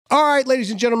All right, ladies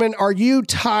and gentlemen, are you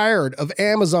tired of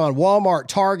Amazon, Walmart,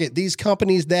 Target, these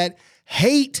companies that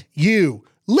hate you?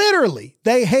 Literally,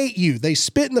 they hate you. They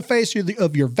spit in the face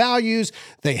of your values.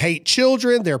 They hate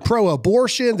children. They're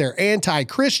pro-abortion. They're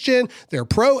anti-Christian. They're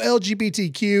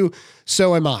pro-LGBTQ.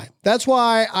 So am I. That's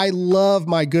why I love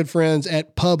my good friends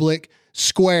at Public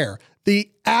Square,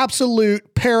 the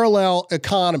absolute parallel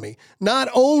economy. Not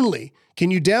only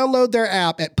can you download their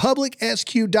app at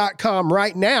publicsq.com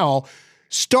right now,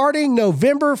 starting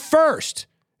November 1st,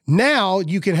 now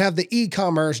you can have the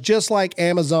e-commerce just like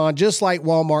Amazon, just like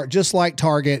Walmart, just like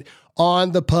Target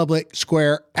on the Public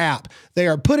Square app. They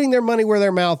are putting their money where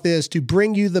their mouth is to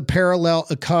bring you the parallel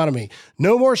economy.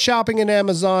 No more shopping at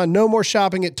Amazon, no more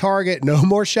shopping at Target, no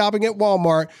more shopping at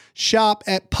Walmart. Shop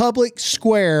at Public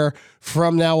Square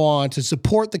from now on to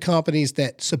support the companies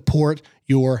that support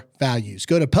your values.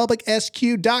 Go to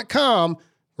publicsq.com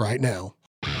right now.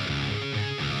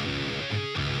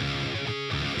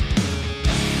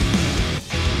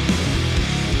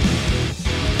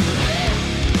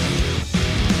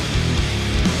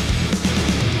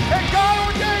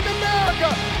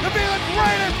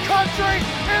 Country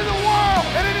in the world,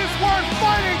 and it is worth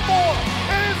fighting for.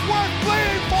 It is worth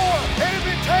bleeding for, and if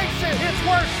it takes it, it's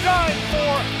worth dying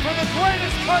for the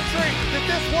greatest country that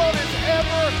this world has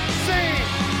ever seen.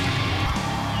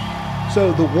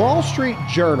 So the Wall Street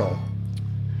Journal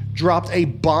dropped a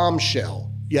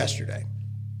bombshell yesterday.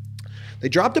 They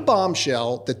dropped a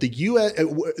bombshell that the U.S.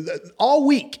 all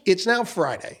week. It's now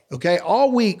Friday. Okay,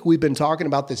 all week we've been talking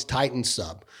about this Titan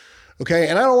sub. Okay,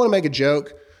 and I don't want to make a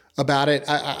joke about it.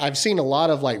 I've seen a lot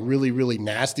of like really, really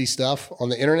nasty stuff on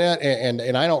the internet,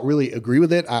 and I don't really agree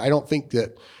with it. I don't think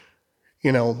that,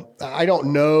 I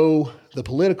don't know the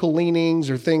political leanings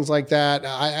or things like that.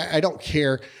 I don't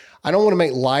care. I don't want to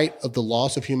make light of the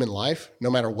loss of human life,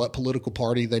 no matter what political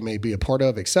party they may be a part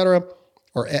of, et cetera,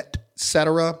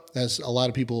 as a lot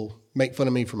of people make fun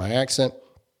of me for my accent.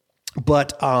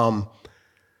 But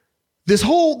this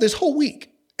whole week,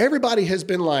 everybody has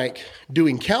been like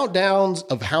doing countdowns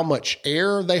of how much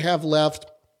air they have left.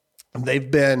 They've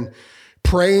been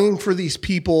praying for these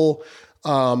people.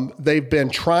 They've been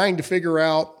trying to figure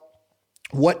out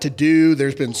what to do.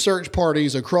 There's been search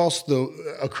parties across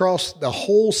the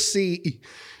whole sea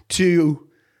to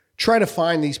try to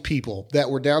find these people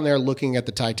that were down there looking at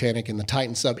the Titanic and the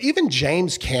Titan sub. Even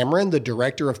James Cameron, the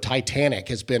director of Titanic,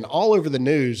 has been all over the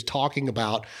news talking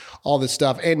about all this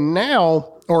stuff. And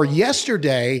now, or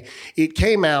yesterday, it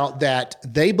came out that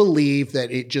they believe that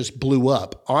it just blew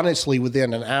up, honestly,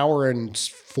 within an hour and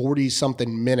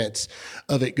 40-something minutes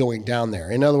of it going down there.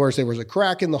 In other words, there was a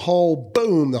crack in the hull,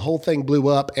 boom, the whole thing blew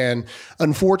up. And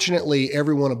unfortunately,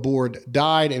 everyone aboard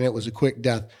died, and it was a quick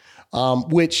death,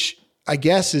 which I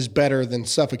guess is better than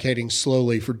suffocating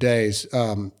slowly for days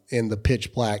in the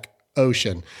pitch black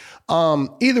ocean.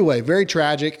 Either way, very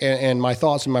tragic, and my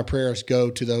thoughts and my prayers go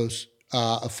to those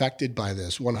affected by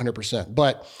this 100%.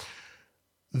 But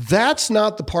that's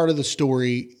not the part of the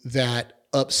story that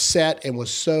upset and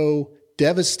was so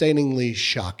devastatingly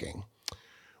shocking.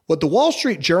 What the Wall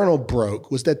Street Journal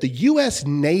broke was that the U.S.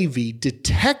 Navy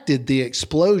detected the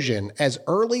explosion as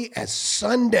early as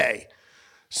Sunday,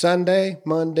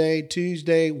 Monday,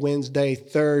 Tuesday, Wednesday,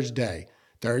 Thursday.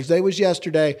 Thursday was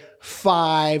yesterday,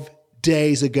 5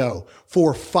 days ago.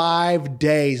 For 5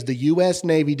 days, the U.S.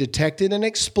 Navy detected an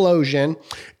explosion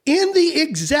in the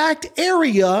exact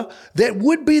area that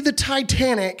would be the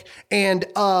Titanic. And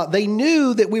they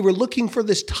knew that we were looking for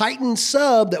this Titan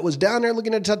sub that was down there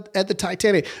looking at the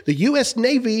Titanic. The U.S.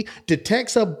 Navy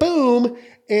detects a boom,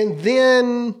 and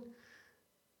then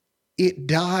it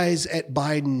dies at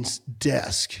Biden's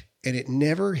desk, and it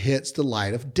never hits the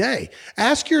light of day.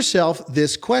 Ask yourself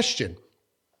this question.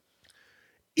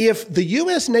 If the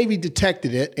U.S. Navy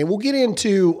detected it, and we'll get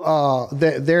into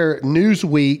their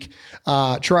Newsweek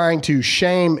trying to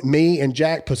shame me and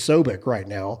Jack Posobiec right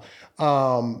now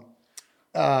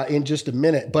in just a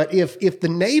minute. But if the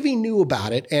Navy knew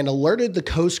about it and alerted the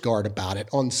Coast Guard about it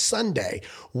on Sunday,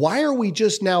 why are we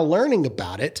just now learning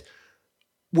about it?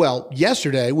 Well,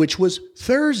 yesterday, which was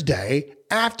Thursday,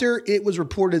 after it was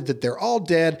reported that they're all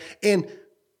dead, and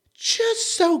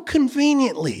just so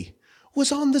conveniently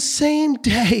was on the same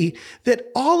day that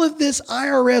all of this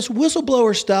IRS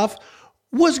whistleblower stuff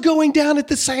was going down at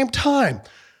the same time.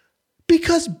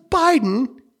 Because Biden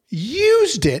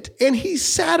used it and he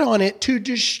sat on it to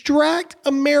distract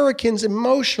Americans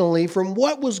emotionally from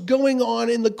what was going on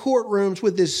in the courtrooms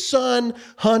with his son,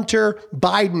 Hunter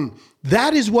Biden.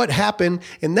 That is what happened,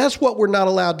 and that's what we're not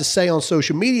allowed to say on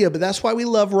social media, but that's why we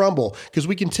love Rumble, because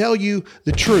we can tell you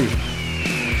the truth.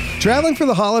 Traveling for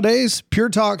the holidays? Pure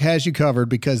Talk has you covered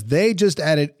because they just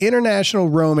added international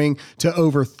roaming to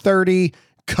over 30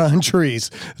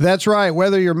 countries. That's right.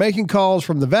 Whether you're making calls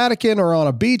from the Vatican or on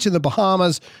a beach in the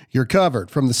Bahamas, you're covered.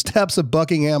 From the steps of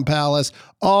Buckingham Palace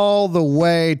all the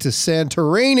way to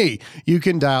Santorini, you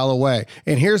can dial away.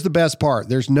 And here's the best part.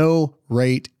 There's no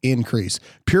rate increase.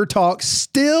 Pure Talk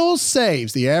still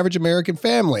saves the average American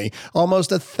family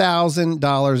almost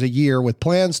 $1,000 a year with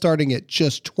plans starting at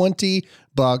just $20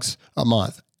 a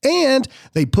month. And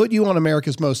they put you on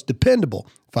America's most dependable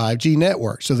 5G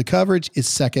network, so the coverage is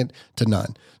second to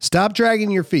none. Stop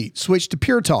dragging your feet. Switch to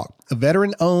Pure Talk, a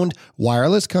veteran-owned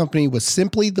wireless company with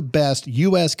simply the best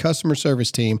U.S. customer service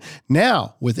team,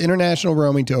 now with international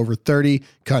roaming to over 30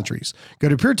 countries. Go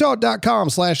to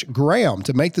puretalk.com/Graham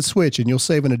to make the switch, and you'll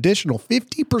save an additional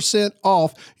 50%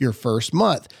 off your first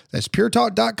month. That's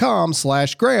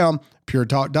puretalk.com/Graham,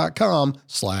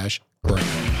 puretalk.com/Graham.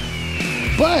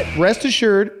 But rest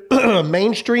assured,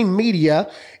 mainstream media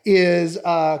is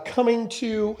coming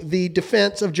to the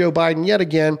defense of Joe Biden yet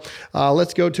again.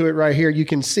 Let's go to it right here. You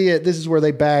can see it. This is where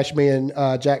they bash me and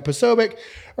Jack Posobiec.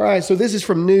 All right, so this is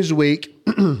from Newsweek,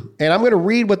 and I'm going to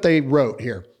read what they wrote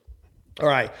here. All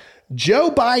right,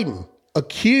 Joe Biden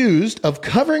accused of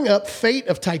covering up fate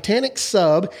of Titanic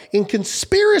sub in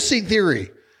conspiracy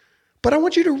theory. But I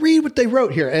want you to read what they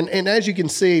wrote here. And as you can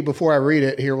see, before I read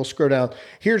it, here, we'll scroll down.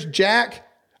 Here's Jack.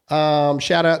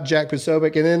 Shout out Jack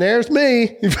Posobiec. And then there's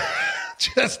me.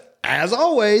 Just as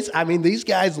always. I mean, these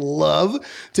guys love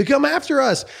to come after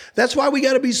us. That's why we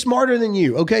got to be smarter than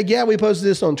you. Okay. Yeah, we posted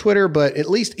this on Twitter, but at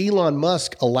least Elon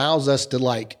Musk allows us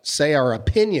to say our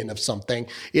opinion of something.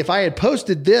 If I had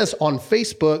posted this on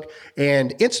Facebook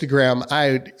and Instagram,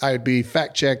 I'd be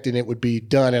fact checked and it would be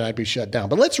done and I'd be shut down.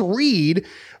 But let's read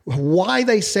why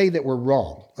they say that we're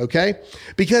wrong, okay?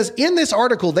 Because in this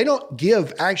article, they don't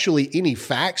give actually any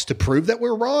facts to prove that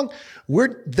we're wrong.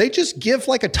 They just give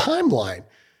a timeline.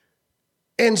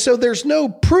 And so there's no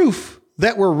proof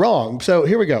that we're wrong. So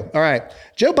here we go. All right.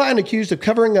 Joe Biden accused of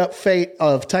covering up fate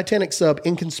of Titanic sub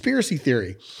in conspiracy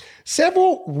theory.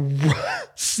 Several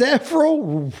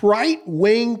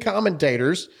right-wing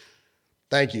commentators,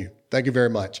 thank you very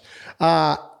much,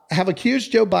 have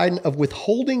accused Joe Biden of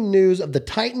withholding news of the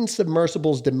Titan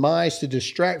submersible's demise to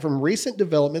distract from recent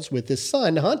developments with his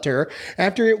son, Hunter,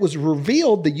 after it was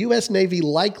revealed the U.S. Navy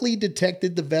likely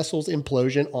detected the vessel's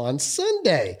implosion on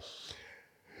Sunday.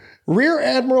 Rear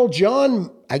Admiral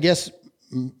John,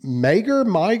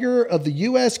 Mager of the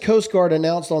U.S. Coast Guard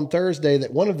announced on Thursday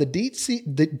that one of the deep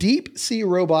sea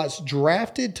robots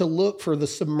drafted to look for the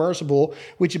submersible,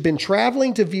 which had been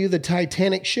traveling to view the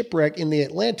Titanic shipwreck in the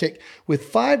Atlantic with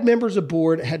 5 members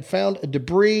aboard, had found a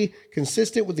debris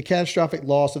consistent with the catastrophic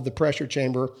loss of the pressure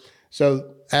chamber.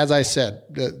 So, as I said,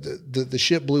 the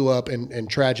ship blew up and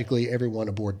tragically everyone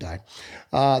aboard died.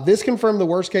 This confirmed the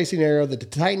worst case scenario that the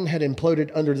Titan had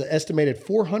imploded under the estimated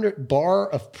 400 bar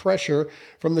of pressure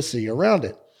from the sea around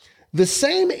it. The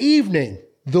same evening,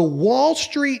 the Wall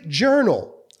Street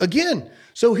Journal, again,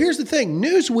 so here's the thing.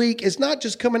 Newsweek is not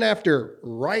just coming after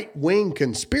right-wing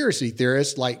conspiracy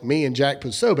theorists like me and Jack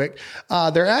Posobiec.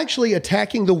 They're actually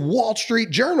attacking the Wall Street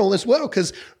Journal as well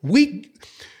because we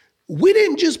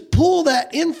didn't just pull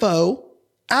that info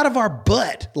out of our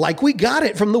butt. We got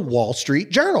it from the Wall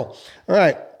Street Journal. All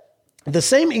right. The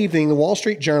same evening, the Wall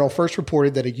Street Journal first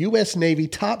reported that a U.S. Navy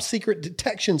top-secret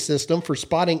detection system for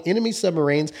spotting enemy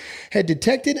submarines had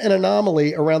detected an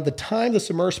anomaly around the time the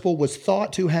submersible was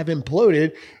thought to have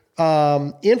imploded,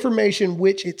 information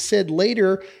which it said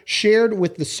later shared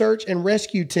with the search and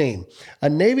rescue team. A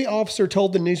Navy officer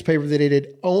told the newspaper that it had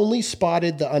only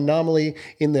spotted the anomaly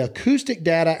in the acoustic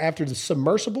data after the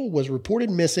submersible was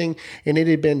reported missing and it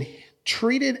had been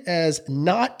treated as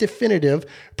not definitive,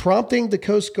 prompting the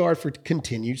Coast Guard for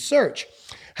continued search.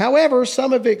 However,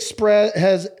 some have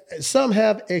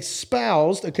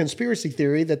espoused a conspiracy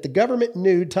theory that the government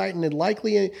knew Titan had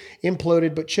likely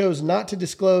imploded but chose not to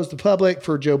disclose the public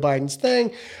for Joe Biden's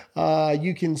thing.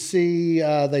 You can see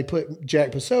they put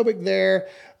Jack Posobiec there.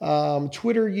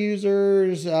 Twitter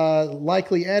users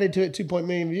likely added to it 2.1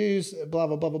 million views, blah,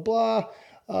 blah, blah, blah, blah.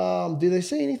 Do they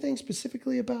say anything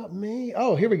specifically about me?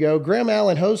 Oh, here we go. Graham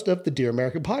Allen, host of the Dear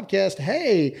America podcast.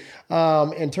 Hey,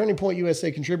 and Turning Point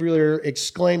USA contributor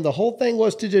exclaimed, the whole thing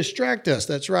was to distract us.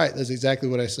 That's right. That's exactly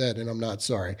what I said, and I'm not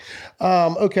sorry.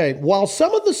 Okay. While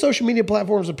some of the social media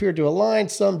platforms appeared to align,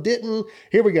 some didn't.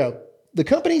 Here we go. The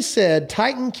company said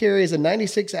Titan carries a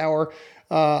 96-hour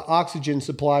oxygen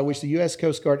supply, which the U.S.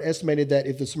 Coast Guard estimated that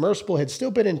if the submersible had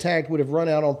still been intact, would have run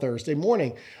out on Thursday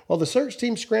morning. While the search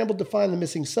team scrambled to find the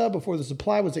missing sub before the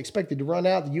supply was expected to run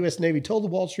out, the U.S. Navy told the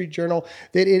Wall Street Journal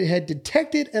that it had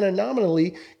detected an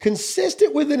anomaly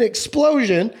consistent with an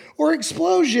explosion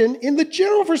in the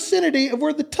general vicinity of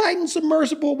where the Titan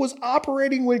submersible was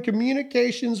operating when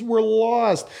communications were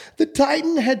lost. The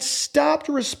Titan had stopped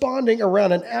responding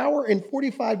around an hour and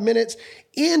 45 minutes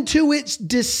into its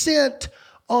descent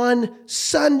on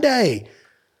Sunday.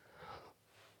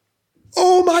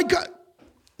 Oh my God.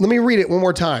 Let me read it one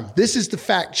more time. This is the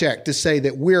fact check to say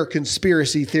that we're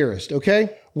conspiracy theorists,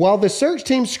 okay? While the search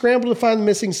team scrambled to find the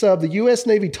missing sub, the U.S.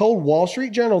 Navy told Wall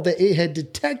Street Journal that it had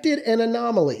detected an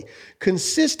anomaly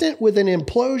consistent with an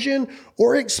implosion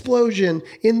or explosion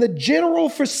in the general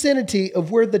vicinity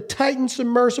of where the Titan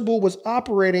submersible was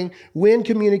operating when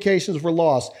communications were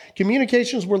lost.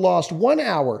 Communications were lost 1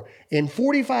 hour and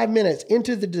 45 minutes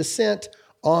into the descent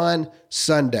on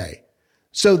Sunday.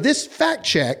 So this fact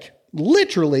check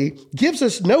literally gives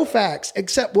us no facts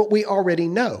except what we already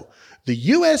know. The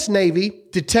U.S. Navy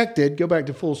detected, go back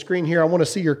to full screen here. I want to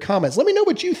see your comments. Let me know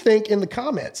what you think in the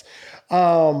comments.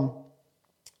 The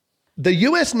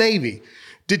U.S. Navy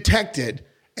detected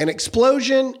an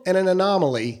explosion and an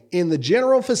anomaly in the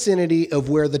general vicinity of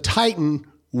where the Titan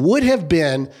would have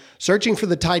been searching for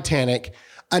the Titanic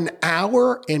an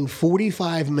hour and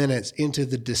 45 minutes into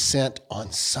the descent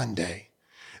on Sunday.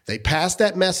 They passed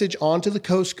that message on to the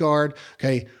Coast Guard.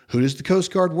 Okay, who does the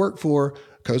Coast Guard work for?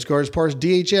 Coast Guard is part of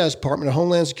DHS, Department of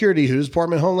Homeland Security. Who does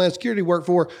Department of Homeland Security work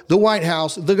for? The White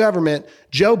House, the government,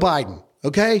 Joe Biden.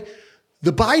 Okay,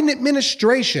 the Biden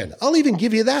administration. I'll even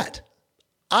give you that.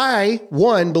 I,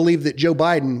 believe that Joe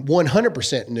Biden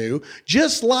 100% knew,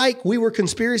 just like we were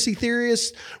conspiracy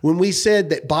theorists when we said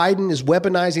that Biden is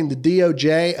weaponizing the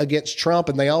DOJ against Trump,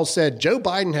 and they all said Joe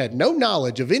Biden had no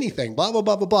knowledge of anything, blah, blah,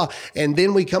 blah, blah, blah. And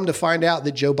then we come to find out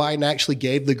that Joe Biden actually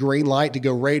gave the green light to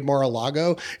go raid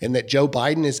Mar-a-Lago, and that Joe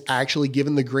Biden is actually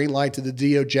giving the green light to the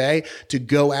DOJ to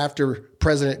go after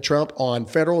President Trump on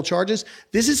federal charges.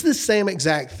 This is the same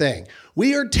exact thing.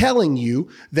 We are telling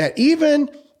you that even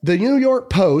the New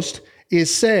York Post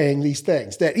is saying these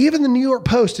things, that even the New York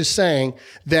Post is saying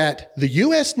that the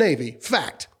U.S. Navy,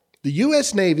 the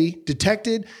U.S. Navy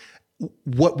detected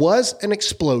what was an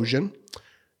explosion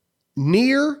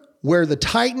near where the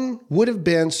Titan would have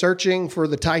been searching for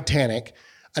the Titanic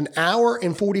an hour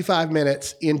and 45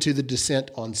 minutes into the descent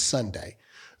on Sunday.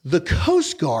 The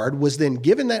Coast Guard was then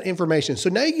given that information.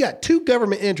 So now you got two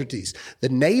government entities, the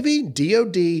Navy,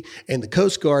 DOD, and the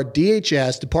Coast Guard,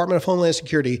 DHS, Department of Homeland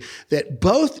Security, that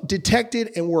both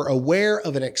detected and were aware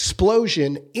of an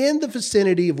explosion in the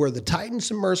vicinity of where the Titan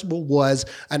submersible was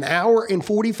an hour and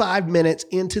 45 minutes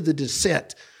into the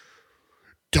descent.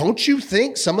 Don't you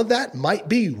think some of that might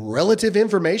be relative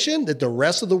information that the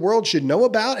rest of the world should know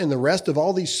about, and the rest of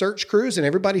all these search crews and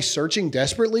everybody searching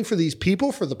desperately for these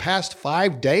people for the past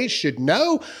 5 days should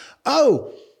know?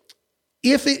 Oh,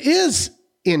 if it is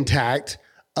intact,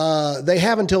 they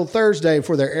have until Thursday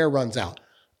before their air runs out.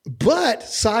 But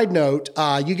side note,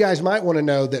 you guys might want to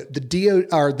know that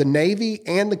the Navy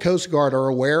and the Coast Guard are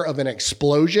aware of an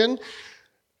explosion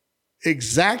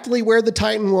exactly where the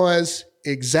Titan was,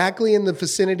 exactly in the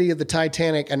vicinity of the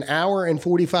Titanic, an hour and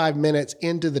 45 minutes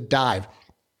into the dive.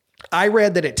 I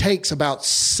read that it takes about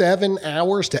 7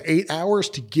 hours to 8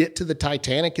 hours to get to the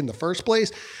Titanic in the first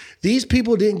place. These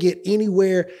people didn't get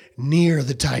anywhere near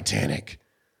the Titanic.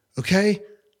 Okay?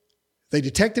 They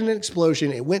detected an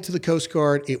explosion. It went to the Coast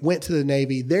Guard. It went to the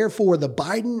Navy. Therefore, the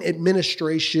Biden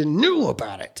administration knew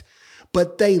about it.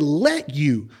 But they let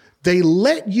you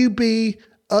be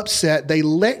upset. They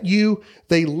let you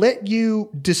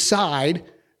decide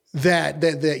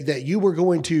that you were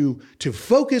going to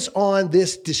focus on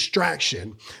this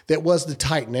distraction that was the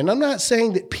Titan. And I'm not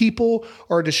saying that people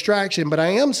are a distraction, but I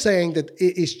am saying that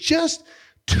it is just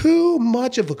too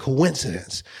much of a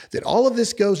coincidence that all of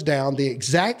this goes down the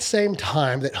exact same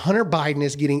time that Hunter Biden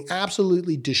is getting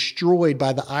absolutely destroyed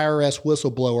by the IRS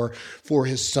whistleblower for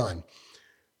his son.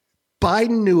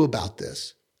 Biden knew about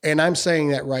this. And I'm saying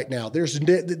that right now. There's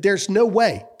no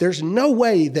way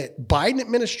that Biden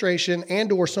administration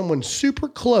and or someone super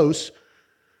close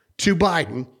to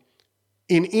Biden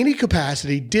in any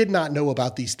capacity did not know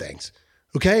about these things.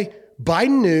 Okay?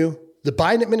 Biden knew, the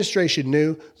Biden administration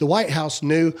knew, the White House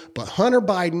knew, but Hunter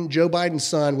Biden, Joe Biden's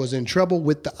son, was in trouble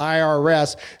with the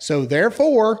IRS. So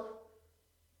therefore,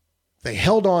 they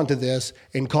held on to this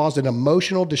and caused an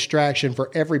emotional distraction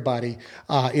for everybody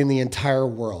in the entire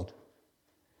world.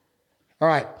 All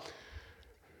right.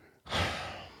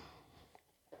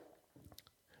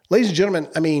 Ladies and gentlemen,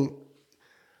 I mean,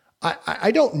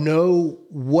 I don't know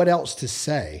what else to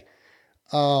say.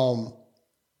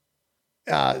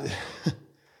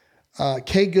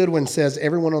 Kay Goodwin says,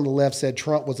 everyone on the left said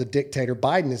Trump was a dictator.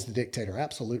 Biden is the dictator.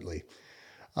 Absolutely.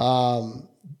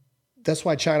 That's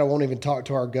why China won't even talk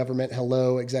to our government.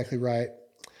 Hello. Exactly right.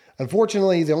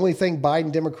 Unfortunately, the only thing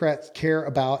Biden Democrats care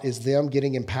about is them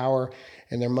getting in power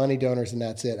and their money donors, and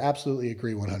that's it. Absolutely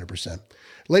agree 100%.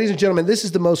 Ladies and gentlemen, this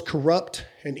is the most corrupt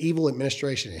and evil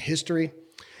administration in history.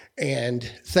 And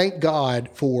thank God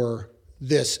for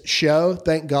this show.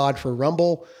 Thank God for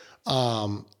Rumble,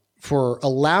 for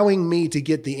allowing me to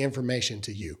get the information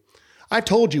to you. I've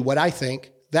told you what I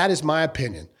think. That is my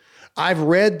opinion. I've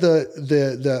read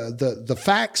the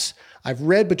facts. I've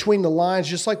read between the lines,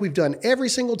 just like we've done every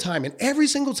single time. And every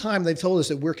single time they've told us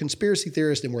that we're conspiracy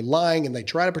theorists and we're lying, and they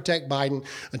try to protect Biden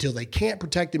until they can't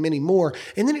protect him anymore.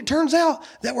 And then it turns out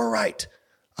that we're right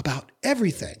about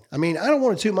everything. I mean, I don't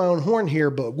want to toot my own horn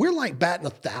here, but we're like batting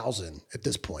 1,000 at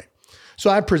this point. So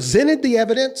I presented the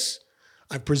evidence.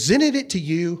 I've presented it to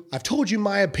you. I've told you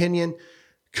my opinion.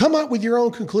 Come up with your own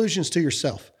conclusions to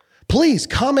yourself. Please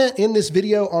comment in this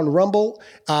video on Rumble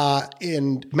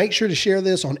and make sure to share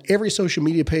this on every social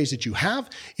media page that you have.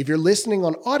 If you're listening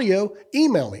on audio,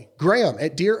 email me,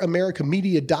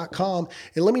 graham@dearamericamedia.com,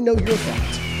 and let me know your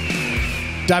thoughts.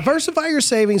 Diversify your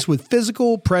savings with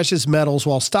physical precious metals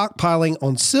while stockpiling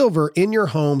on silver in your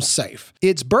home safe.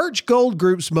 It's Birch Gold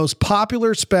Group's most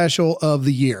popular special of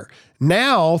the year.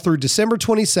 Now through December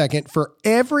 22nd, for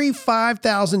every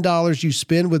 $5,000 you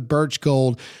spend with Birch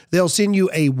Gold, they'll send you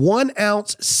a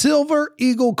 1-ounce silver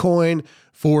eagle coin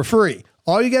for free.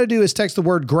 All you got to do is text the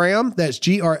word Graham, that's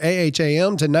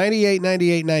Graham, to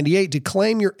 989898 to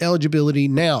claim your eligibility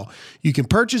now. You can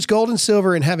purchase gold and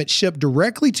silver and have it shipped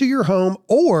directly to your home,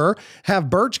 or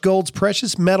have Birch Gold's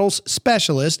precious metals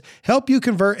specialist help you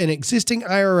convert an existing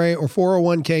IRA or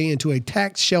 401k into a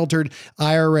tax-sheltered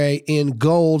IRA in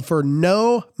gold for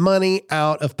no money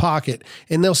out of pocket.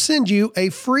 And they'll send you a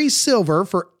free silver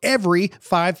for every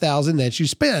 $5,000 that you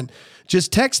spend.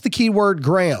 Just text the keyword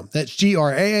Graham, that's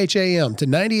Graham, to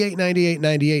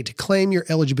 989898 to claim your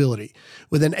eligibility.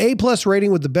 With an A+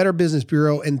 rating with the Better Business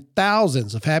Bureau and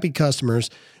thousands of happy customers,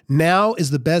 now is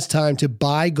the best time to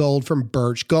buy gold from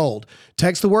Birch Gold.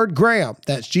 Text the word Graham,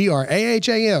 that's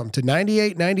Graham, to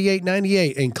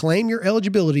 989898 and claim your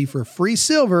eligibility for free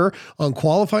silver on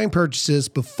qualifying purchases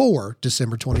before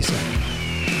December 22nd.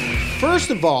 First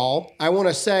of all, I want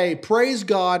to say praise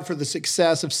God for the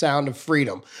success of Sound of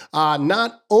Freedom.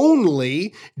 Not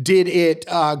only did it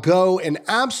go and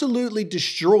absolutely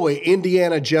destroy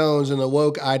Indiana Jones and the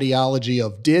woke ideology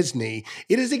of Disney,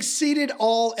 it has exceeded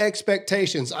all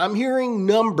expectations. I'm hearing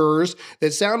numbers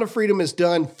that Sound of Freedom has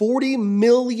done $40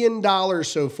 million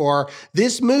so far.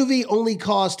 This movie only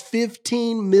cost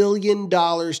 $15 million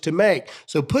to make.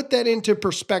 So put that into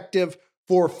perspective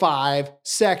for 5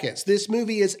 seconds. This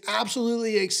movie is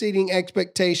absolutely exceeding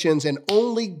expectations, and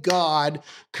only God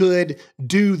could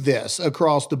do this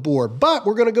across the board. But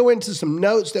we're going to go into some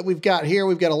notes that we've got here.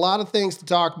 We've got a lot of things to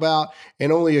talk about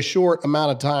and only a short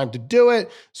amount of time to do it.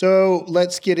 So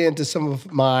let's get into some of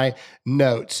my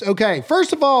notes. Okay,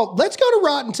 first of all, let's go to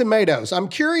Rotten Tomatoes. I'm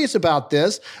curious about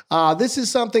this. This is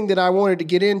something that I wanted to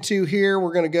get into here.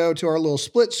 We're going to go to our little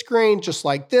split screen just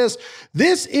like this.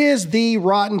 This is the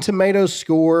Rotten Tomatoes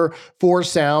score for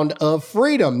Sound of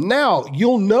Freedom. Now,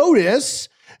 you'll notice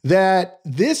that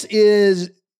this is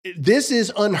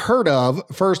unheard of,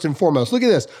 first and foremost. Look at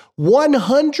this.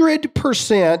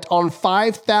 100% on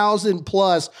 5,000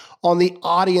 plus on the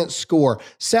audience score.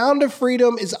 Sound of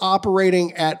Freedom is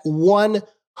operating at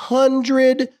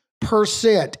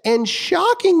 100%. And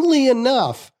shockingly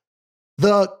enough,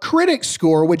 the critic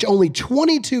score, which only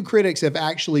 22 critics have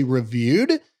actually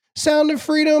reviewed Sound of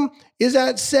Freedom, is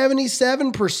at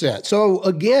 77%. So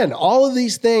again, all of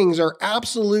these things are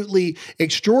absolutely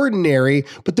extraordinary.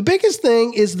 But the biggest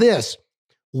thing is this,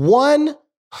 100%.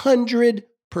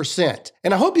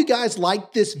 And I hope you guys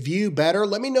like this view better.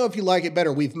 Let me know if you like it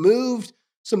better. We've moved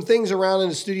some things around in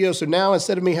the studio. So now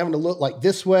instead of me having to look like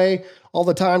this way all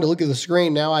the time to look at the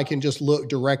screen, now I can just look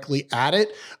directly at it.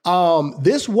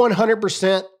 This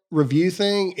 100% review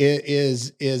thing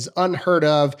is unheard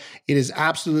of. It is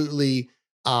absolutely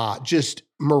just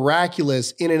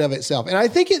miraculous in and of itself. And I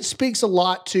think it speaks a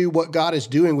lot to what God is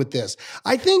doing with this.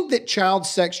 I think that child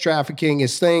sex trafficking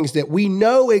is things that we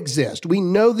know exist. We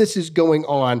know this is going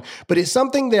on, but it's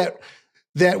something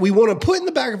that we want to put in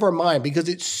the back of our mind because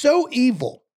it's so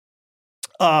evil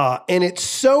and it's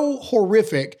so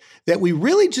horrific that we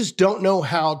really just don't know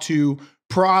how to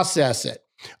process it.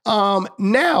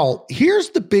 Now,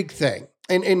 here's the big thing.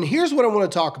 And here's what I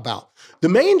want to talk about. The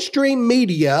mainstream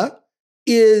media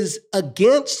is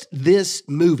against this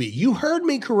movie. You heard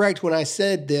me correct when I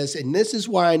said this, and this is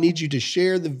why I need you to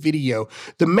share the video.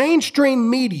 The mainstream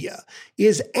media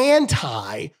is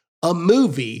anti a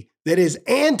movie that is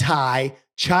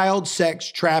anti-child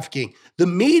sex trafficking. The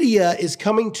media is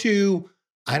coming to,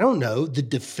 I don't know, the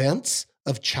defense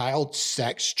of child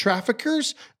sex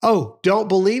traffickers. Oh, don't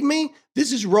believe me?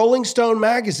 This is Rolling Stone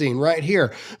magazine right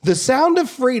here. The Sound of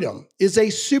Freedom is a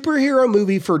superhero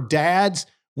movie for dads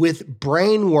with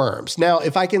brain worms. Now,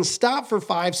 if I can stop for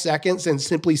 5 seconds and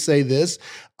simply say this,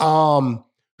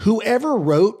 whoever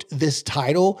wrote this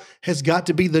title has got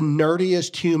to be the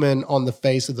nerdiest human on the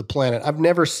face of the planet. I've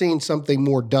never seen something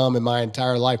more dumb in my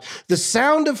entire life. The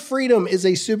Sound of Freedom is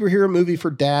a superhero movie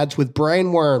for dads with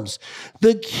brain worms.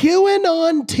 The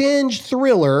QAnon-tinged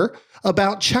thriller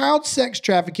about child sex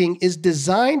trafficking is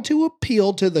designed to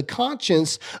appeal to the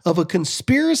conscience of a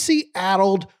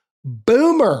conspiracy-addled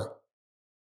boomer.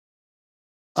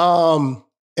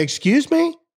 Excuse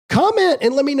me? Comment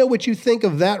and let me know what you think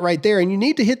of that right there. And you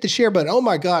need to hit the share button. Oh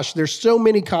my gosh, there's so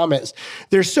many comments.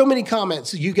 There's so many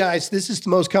comments. You guys, this is the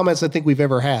most comments I think we've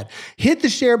ever had. Hit the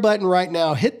share button right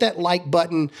now. Hit that like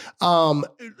button.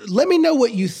 Let me know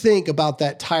what you think about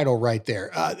that title right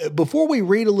there. Before we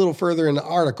read a little further in the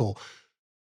article,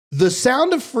 The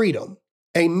Sound of Freedom,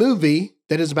 a movie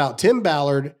that is about Tim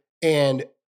Ballard and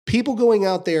people going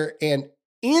out there and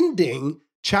ending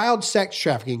child sex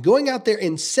trafficking, going out there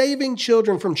and saving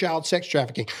children from child sex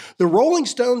trafficking. The Rolling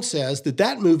Stone says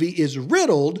that movie is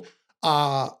riddled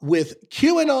with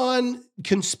QAnon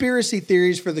conspiracy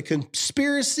theories for the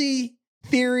conspiracy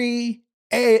theory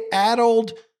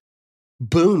addled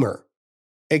boomer.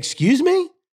 Excuse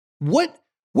me?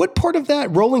 What part of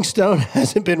that Rolling Stone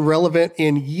hasn't been relevant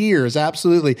in years?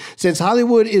 Absolutely. Since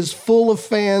Hollywood is full of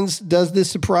fans, does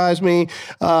this surprise me?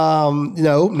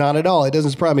 No, not at all. It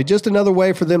doesn't surprise me. Just another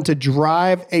way for them to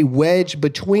drive a wedge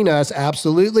between us.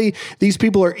 Absolutely. These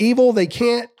people are evil. They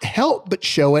can't help but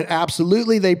show it.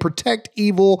 Absolutely. They protect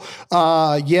evil.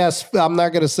 Yes, I'm not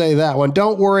going to say that one.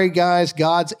 Don't worry, guys.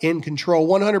 God's in control.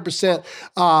 100%.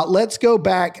 Let's go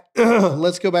back.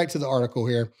 Let's go back to the article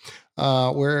here.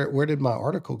 Where did my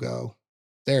article go?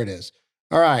 There it is.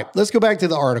 All right, let's go back to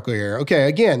the article here. Okay,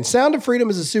 again, Sound of Freedom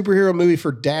is a superhero movie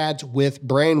for dads with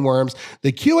brain worms.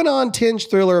 The QAnon-tinged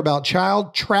thriller about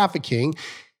child trafficking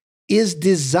is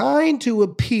designed to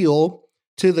appeal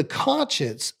to the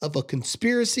conscience of a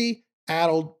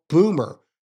conspiracy-addled boomer.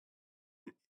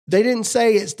 They didn't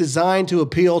say it's designed to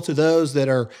appeal to those that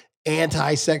are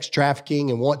anti-sex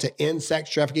trafficking and want to end sex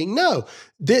trafficking. No,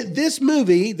 this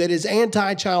movie that is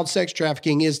anti-child sex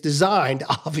trafficking is designed,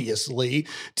 obviously,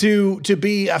 to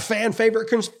be a fan favorite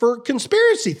for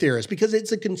conspiracy theorists because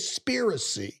it's a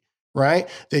conspiracy, right?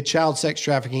 That child sex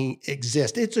trafficking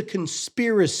exists. It's a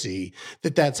conspiracy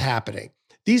that's happening.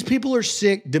 These people are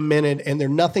sick, demented, and they're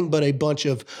nothing but a bunch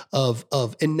of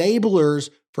enablers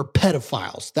for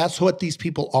pedophiles. That's what these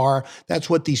people are. That's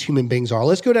what these human beings are.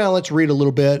 Let's go down. Let's read a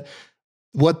little bit.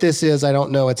 What this is, I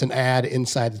don't know. It's an ad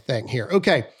inside the thing here.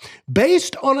 Okay.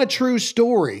 Based on a true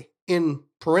story, in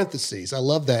parentheses. I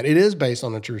love that. It is based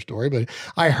on a true story, but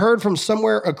I heard from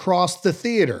somewhere across the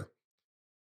theater.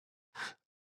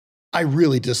 I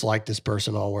really dislike this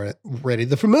person already.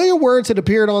 The familiar words had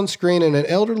appeared on screen and an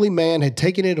elderly man had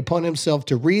taken it upon himself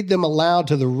to read them aloud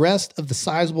to the rest of the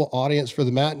sizable audience for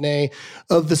the matinee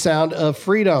of The Sound of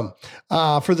Freedom.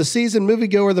 For the seasoned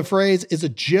moviegoer, the phrase is a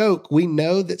joke. We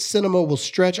know that cinema will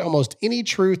stretch almost any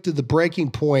truth to the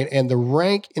breaking point, and the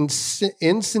rank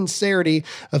insincerity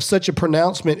of such a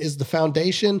pronouncement is the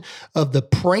foundation of the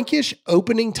prankish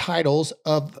opening titles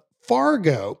of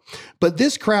Fargo. But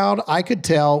this crowd, I could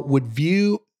tell, would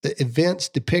view the events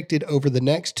depicted over the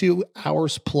next 2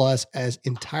 hours plus as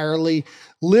entirely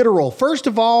literal. First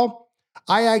of all,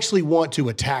 I actually want to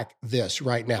attack this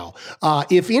right now.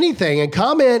 If anything, and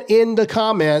comment in the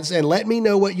comments and let me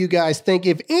know what you guys think.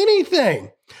 If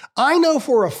anything, I know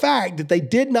for a fact that they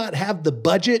did not have the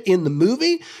budget in the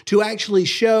movie to actually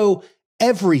show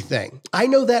everything. I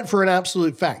know that for an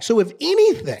absolute fact. So if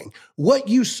anything, what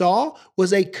you saw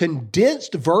was a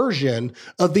condensed version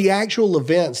of the actual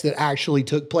events that actually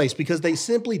took place because they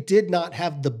simply did not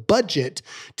have the budget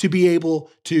to be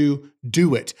able to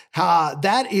do it.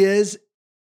 That is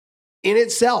in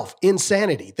itself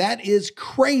insanity. That is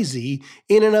crazy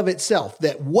in and of itself,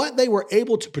 that what they were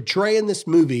able to portray in this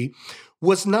movie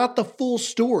was not the full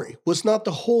story, was not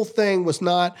the whole thing, was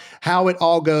not how it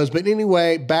all goes. But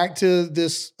anyway, back to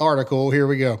this article. Here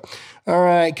we go. All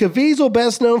right. Caviezel,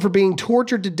 best known for being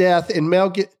tortured to death in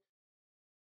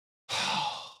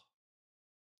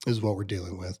is what we're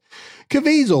dealing with.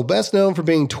 Caviezel, best known for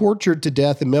being tortured to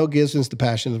death in Mel Gibson's The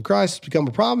Passion of Christ, has become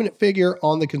a prominent figure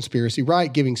on the conspiracy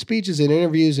right, giving speeches and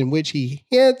interviews in which he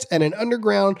hints at an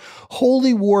underground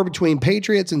holy war between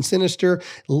patriots and sinister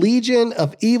legion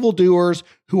of evildoers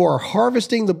who are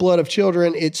harvesting the blood of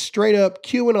children. It's straight up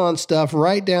QAnon stuff,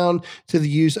 right down to the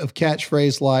use of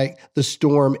catchphrase like, the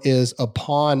storm is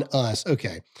upon us.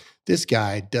 Okay, this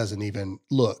guy doesn't even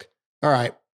look. All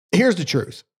right, here's the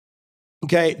truth.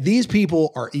 Okay, these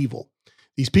people are evil.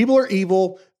 These people are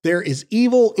evil. There is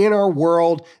evil in our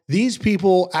world. These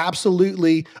people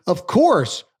absolutely, of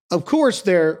course,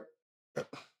 they're,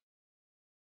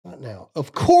 not now.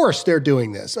 Of course they're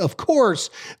doing this. Of course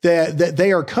that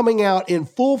they are coming out in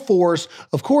full force.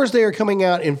 Of course they are coming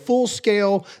out in full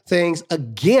scale things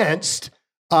against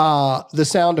the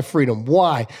sound of freedom.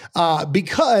 Why?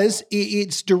 Because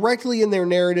it's directly in their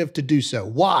narrative to do so.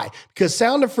 Why? Because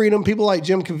Sound of Freedom, people like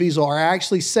Jim Caviezel are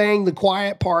actually saying the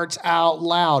quiet parts out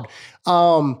loud.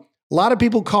 A lot of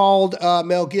people called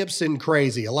Mel Gibson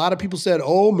crazy. A lot of people said,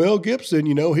 oh, Mel Gibson,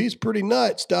 he's pretty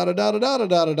nuts,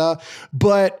 da-da-da-da-da-da-da-da.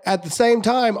 But at the same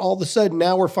time, all of a sudden,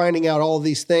 now we're finding out all of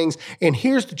these things. And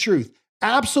here's the truth.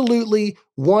 Absolutely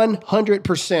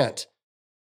 100%.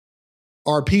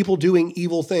 Are people doing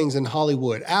evil things in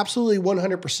Hollywood? Absolutely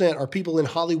 100% are people in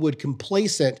Hollywood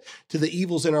complacent to the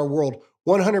evils in our world.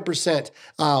 100%.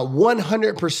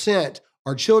 100%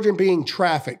 are children being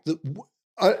trafficked.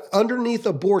 Underneath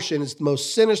abortion is the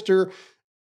most sinister,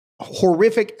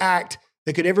 horrific act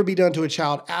that could ever be done to a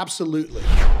child. Absolutely.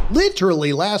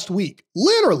 Literally last week,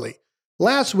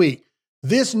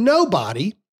 this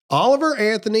nobody, Oliver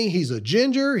Anthony, he's a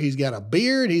ginger, he's got a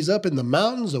beard, he's up in the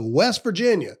mountains of West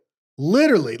Virginia.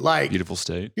 Literally, like, beautiful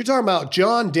state. You're talking about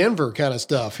John Denver kind of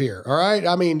stuff here. All right.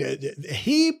 I mean,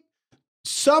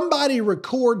 somebody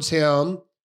records him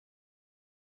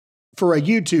for a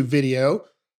YouTube video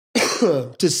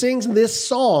to sing this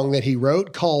song that he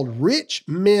wrote called Rich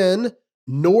Men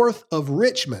North of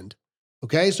Richmond.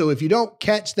 Okay. So if you don't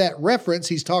catch that reference,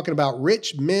 he's talking about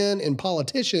rich men and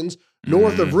politicians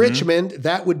north of Richmond.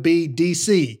 That would be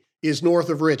DC is north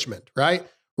of Richmond, right?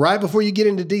 Right before you get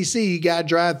into DC, you got to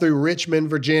drive through Richmond,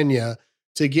 Virginia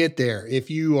to get there.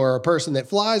 If you are a person that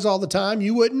flies all the time,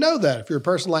 you wouldn't know that. If you're a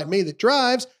person like me that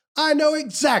drives, I know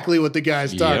exactly what the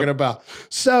guy's talking about.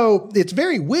 So it's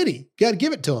very witty. Got to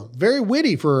give it to him. Very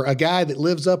witty for a guy that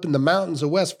lives up in the mountains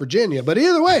of West Virginia. But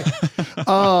either way,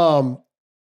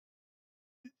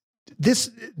 this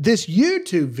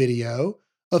YouTube video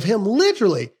of him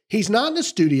literally, he's not in the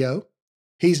studio.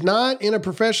 He's not in a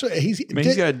professional. He's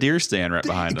got a deer stand right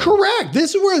behind him. Correct.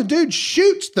 This is where the dude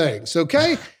shoots things.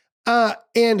 Okay.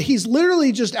 And he's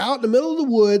literally just out in the middle of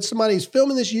the woods. Somebody's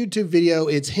filming this YouTube video.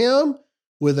 It's him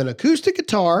with an acoustic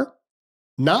guitar,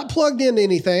 not plugged into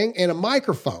anything, and a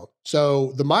microphone.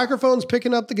 So the microphone's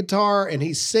picking up the guitar and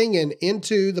he's singing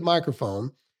into the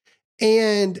microphone.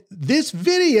 And this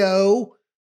video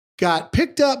got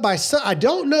picked up by some, I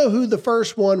don't know who the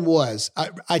first one was.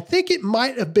 I think it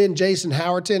might have been Jason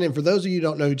Howerton. And for those of you who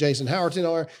don't know who Jason Howerton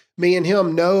are, me and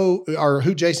him know, or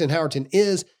who Jason Howerton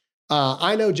is.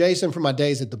 I know Jason from my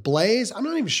days at The Blaze. I'm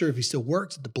not even sure if he still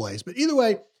works at The Blaze, but either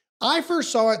way, I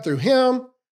first saw it through him.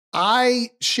 I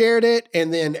shared it,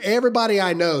 and then everybody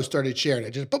I know started sharing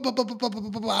it. Just,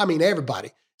 I mean,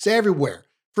 everybody. It's everywhere.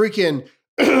 Freaking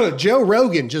Joe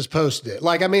Rogan just posted it.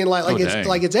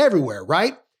 It's everywhere,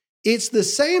 right? It's the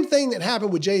same thing that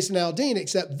happened with Jason Aldean,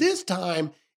 except this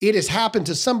time it has happened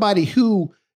to somebody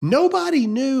who nobody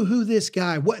knew who this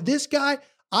guy.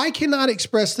 I cannot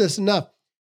express this enough.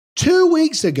 2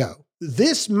 weeks ago,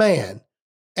 this man,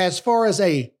 as far as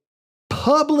a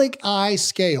public eye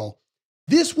scale,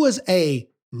 this was a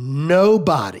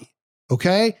nobody,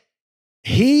 okay?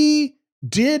 He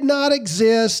did not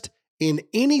exist in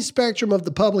any spectrum of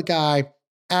the public eye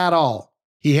at all.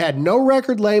 He had no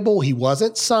record label. He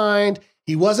wasn't signed.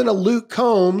 He wasn't a Luke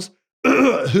Combs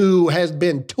who has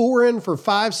been touring for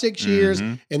 5-6 years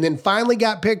and then finally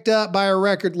got picked up by a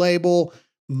record label.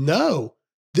 No,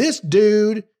 this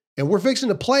dude, and we're fixing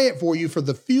to play it for you for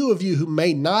the few of you who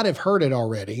may not have heard it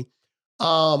already.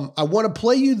 I want to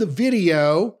play you the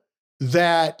video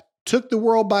that took the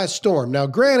world by storm. Now,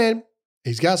 granted,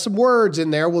 he's got some words in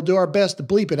there. We'll do our best to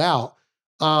bleep it out.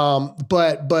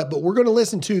 But we're going to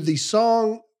listen to the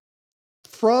song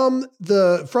from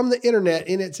the internet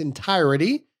in its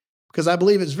entirety, because I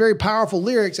believe it's very powerful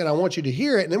lyrics and I want you to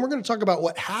hear it. And then we're going to talk about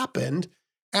what happened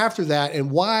after that and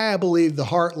why I believe the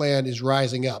heartland is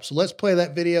rising up. So let's play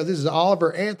that video. This is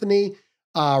Oliver Anthony,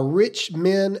 Rich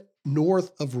Men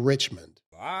North of Richmond.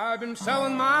 I've been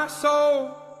selling my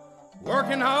soul,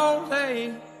 working all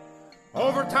day,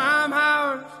 Overtime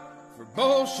hours for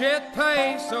bullshit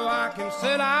pay, so I can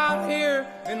sit out here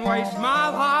and waste my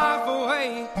life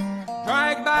away.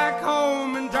 Drag back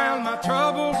home and drown my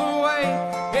troubles away.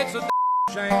 It's a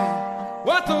shame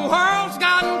what the world's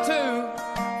gotten to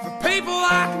for people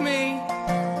like me,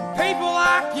 people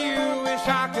like you. Wish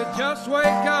I could just wake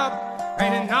up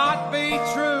and it not be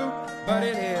true, but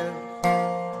it is.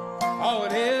 All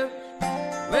it is,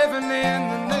 living in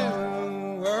the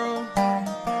new world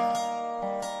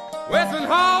with an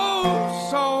whole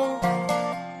soul.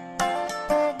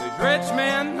 These rich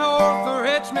men north of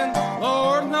Richmond,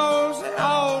 Lord knows they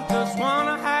all just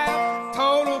wanna have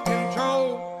total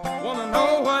control. Wanna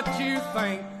know what you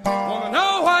think, wanna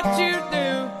know what you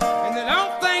do, and they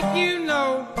don't think you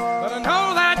know, but I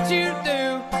know that you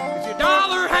do. 'Cause your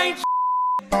dollar ain't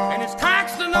and it's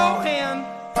taxed to no end.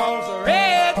 'Cause the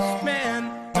rich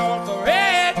men, 'cause the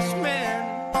rich men.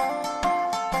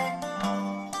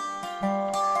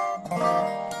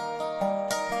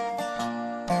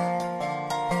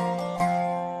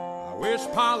 I wish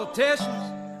politicians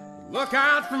would look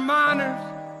out for miners,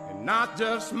 and not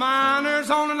just miners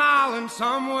on an island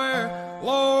somewhere.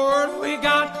 Lord, we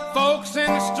got folks in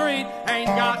the street, ain't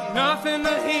got nothing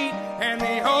to eat, and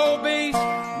the obese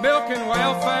milking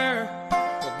welfare.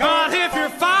 Well, God, if you're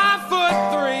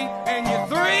 5'3" and you're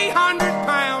 300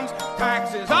 pounds,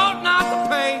 taxes ought not to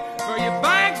pay for your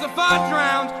bags of fudge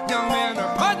rounds. Young men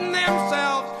are putting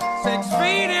themselves 6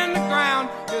 feet in the ground,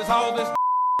 'cause all this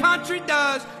country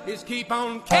does is keep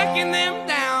on kicking them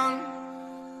down.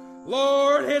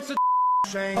 Lord, it's a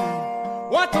shame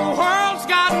what the world's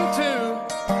gotten to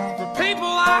for people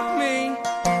like me,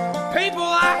 people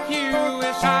like you.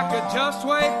 Wish I could just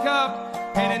wake up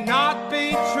and it not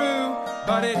be true,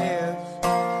 but it is.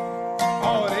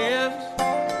 All it is,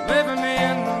 living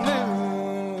in the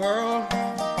new world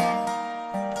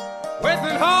with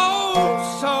an whole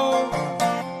soul.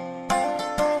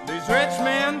 These rich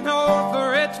men north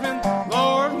of Richmond,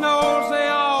 Lord knows they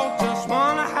all just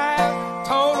wanna have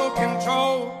total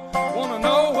control. Wanna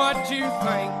know what you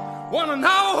think, wanna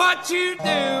know what you do.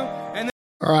 And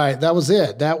All right, that was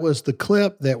it. That was the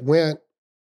clip that went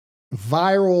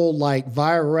viral, like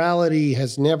virality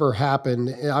has never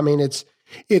happened. I mean,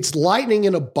 it's lightning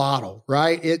in a bottle,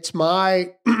 right? It's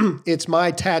my it's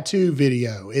my tattoo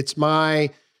video. It's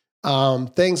my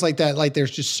things like that. Like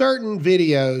there's just certain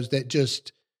videos that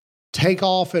just take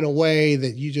off in a way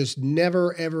that you just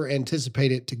never ever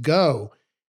anticipate it to go.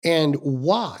 And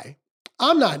why?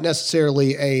 I'm not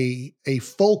necessarily a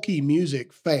folky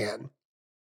music fan,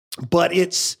 but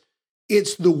it's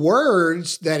the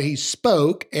words that he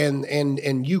spoke,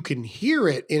 and you can hear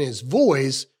it in his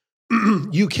voice.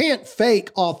 You can't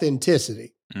fake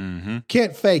authenticity. Mm-hmm.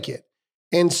 Can't fake it.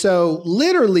 And so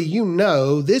literally,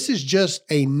 this is just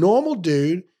a normal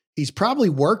dude. He's probably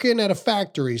working at a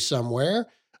factory somewhere,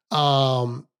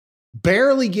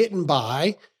 barely getting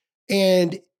by.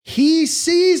 And he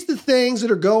sees the things that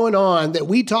are going on that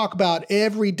we talk about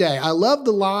every day. I love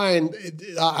the line,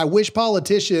 I wish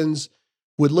politicians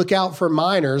would look out for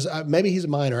minors. Maybe he's a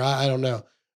minor. I don't know.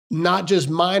 Not just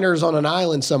minors on an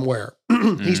island somewhere.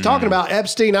 He's talking about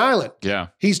Epstein Island. Yeah.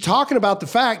 He's talking about the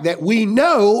fact that we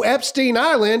know Epstein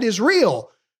Island is real,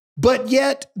 but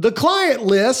yet the client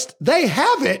list, they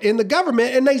have it in the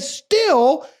government and they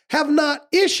still have not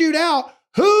issued out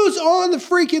who's on the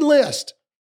freaking list.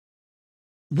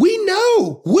 We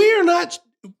know we're not,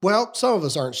 well, some of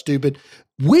us aren't stupid.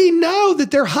 We know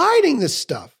that they're hiding this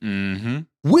stuff. Mm-hmm.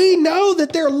 We know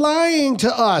that they're lying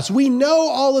to us. We know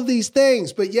all of these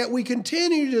things, but yet we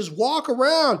continue to just walk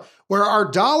around where our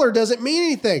dollar doesn't mean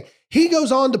anything. He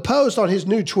goes on to post on his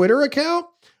new Twitter account.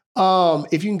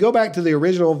 If you can go back to the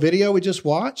original video we just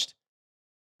watched,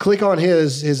 click on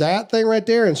his @ thing right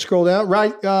there and scroll down.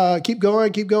 Right, keep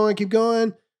going, keep going, keep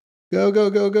going. Go, go,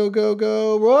 go, go, go,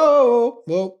 go. Whoa,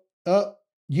 whoa.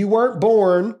 You weren't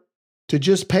born to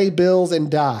just pay bills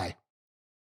and die.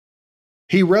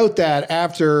 He wrote that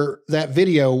after that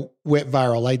video went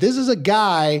viral. Like, this is a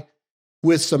guy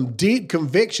with some deep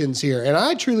convictions here. And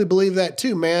I truly believe that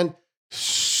too, man.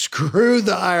 Screw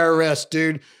the IRS,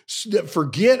 dude.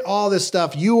 Forget all this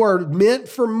stuff. You are meant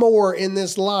for more in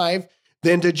this life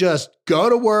than to just go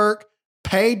to work,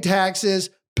 pay taxes,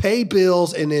 pay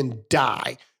bills, and then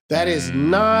die. That is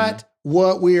not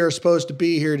what we are supposed to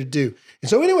be here to do. And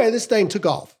so anyway, this thing took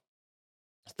off.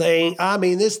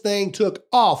 This thing took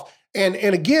off. And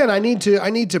again, I need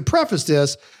to preface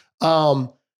this.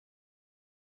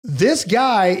 This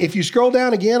guy, if you scroll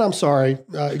down again, I'm sorry.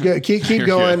 Keep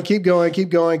going, keep going, keep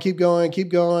going, keep going, keep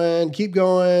going, keep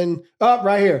going. Up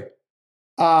right here.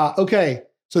 Okay.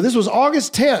 So this was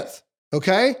August 10th.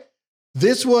 Okay.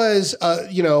 This was,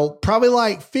 probably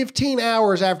like 15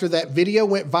 hours after that video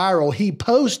went viral. He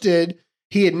posted,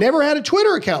 he had never had a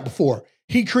Twitter account before.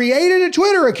 He created a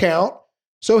Twitter account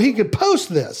so he could post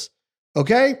this.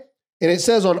 Okay. And it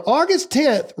says on August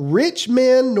 10th, Rich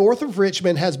Men North of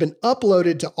Richmond has been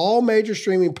uploaded to all major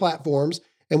streaming platforms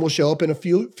and will show up in a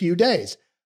few days.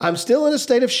 I'm still in a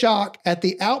state of shock at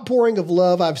the outpouring of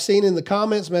love I've seen in the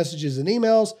comments, messages, and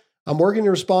emails. I'm working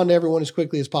to respond to everyone as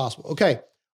quickly as possible. Okay.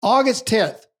 August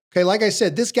 10th. Okay. Like I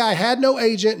said, this guy had no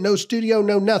agent, no studio,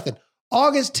 no nothing.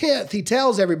 August 10th, he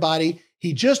tells everybody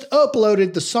he just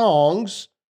uploaded the songs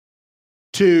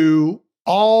to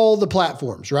all the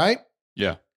platforms, right?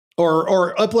 Yeah.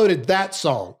 Or uploaded that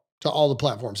song to all the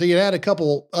platforms. So you had a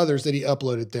couple others that he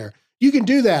uploaded there. You can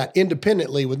do that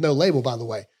independently with no label, by the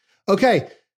way. Okay.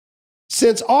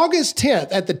 Since August 10th,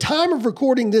 at the time of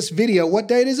recording this video, what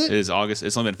date is it? It is August.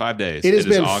 It's only been 5 days. It has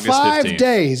been August 5 15th.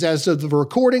 days as of the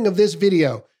recording of this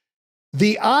video.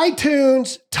 The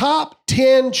iTunes top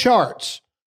 10 charts,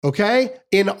 okay,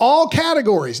 in all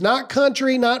categories, not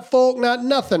country, not folk, not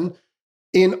nothing,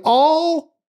 in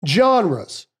all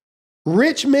genres,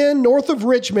 Rich Men North of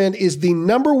Richmond is the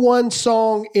number 1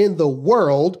 song in the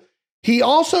world. He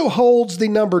also holds the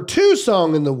number 2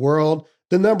 song in the world,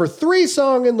 the number 3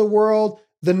 song in the world,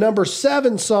 the number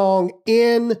 7 song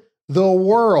in the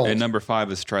world. And number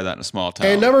 5 is Try That in a Small Town.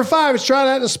 And number 5 is Try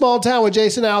That in a Small Town with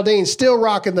Jason Aldean, still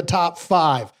rocking the top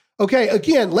 5. Okay,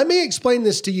 again, let me explain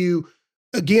this to you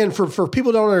again for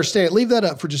people who don't understand it. Leave that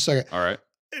up for just a second. All right.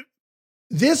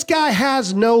 This guy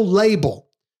has no label.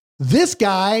 This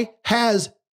guy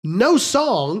has no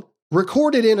song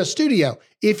recorded in a studio.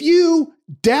 If you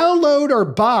download or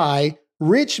buy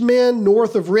Rich Men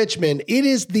North of Richmond, it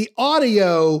is the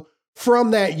audio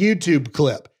from that YouTube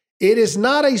clip. It is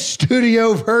not a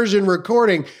studio version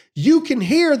recording. You can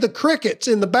hear the crickets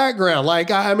in the background.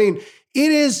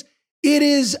 It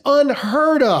is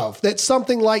unheard of that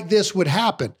something like this would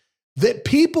happen. That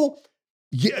people,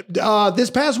 this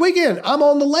past weekend, I'm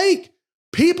on the lake.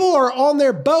 People are on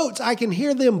their boats. I can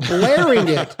hear them blaring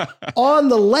it on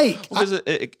the lake. Well, because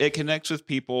it connects with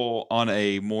people on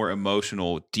a more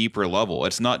emotional, deeper level.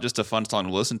 It's not just a fun song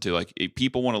to listen to. Like, if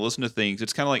people want to listen to things,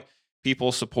 it's kind of like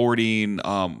people supporting.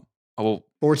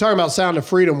 We're talking about Sound of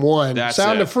Freedom 1.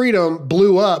 Sound of Freedom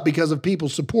blew up because of people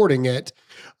supporting it.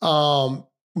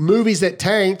 Movies that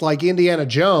tanked, like Indiana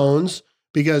Jones,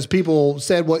 because people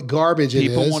said what garbage it is.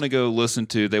 People want to go listen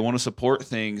to, they want to support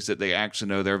things that they actually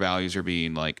know their values are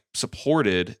being like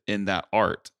supported in that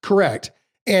art. Correct.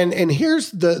 And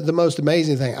here's the most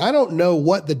amazing thing. I don't know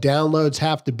what the downloads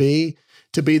have to be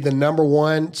the number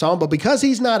 1 song, but because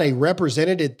he's not a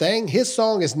represented thing, his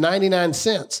song is 99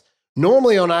 cents.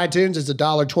 Normally on iTunes, it's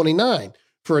 $1.29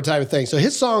 for a type of thing. So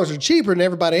his songs are cheaper than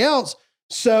everybody else.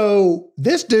 So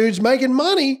this dude's making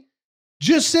money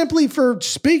just simply for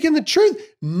speaking the truth.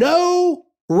 No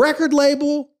record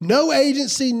label, no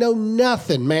agency, no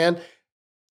nothing, man.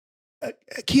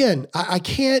 Again, I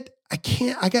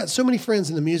got so many friends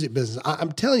in the music business.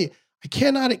 I'm telling you, I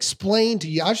cannot explain to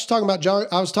you. I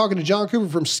was talking to John Cooper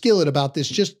from Skillet about this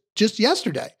just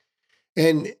yesterday.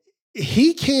 And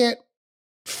he can't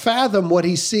fathom what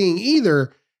he's seeing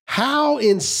either, how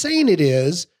insane it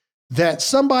is that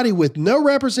somebody with no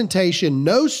representation,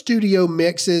 no studio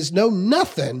mixes, no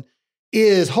nothing,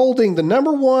 is holding the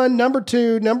number 1, number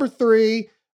 2, number 3,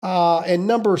 and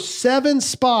number 7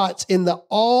 spots in the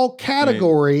all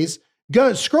categories.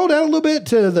 Go scroll down a little bit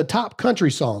to the top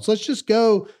country songs. Let's just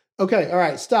go. Okay. All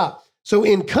right. Stop. So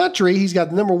in country, he's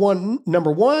got the number 1,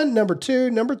 number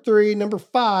 2, number 3, number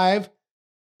 5,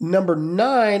 number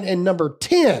 9, and number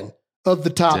 10 of the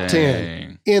top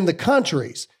 10 in the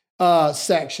countries.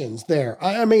 Sections there.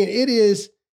 I mean, it is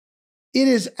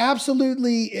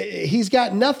absolutely, he's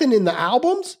got nothing in the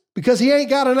albums because he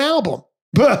ain't got an album.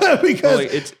 But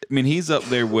he's up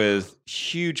there with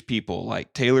huge people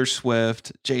like Taylor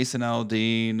Swift, Jason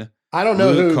Aldean. I don't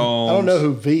know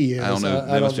who V is. I don't know.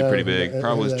 That must be pretty big.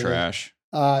 Probably was trash.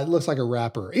 It looks like a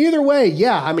rapper. Either way,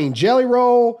 yeah. I mean, Jelly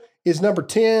Roll is number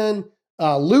 10.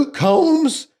 Luke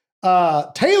Combs,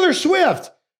 Taylor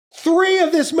Swift. 3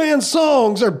 of this man's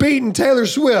songs are beating Taylor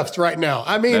Swift right now.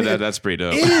 I mean, that's pretty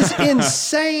dope. It is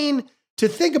insane to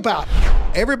think about.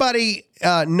 Everybody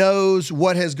knows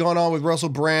what has gone on with Russell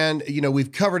Brand. You know,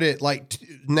 we've covered it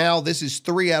now. This is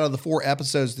 3 out of the 4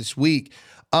 episodes this week.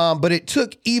 But it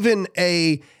took even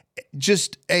a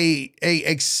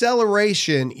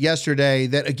acceleration yesterday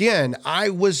that, again, I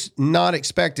was not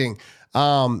expecting.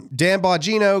 Dan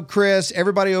Bongino, Chris,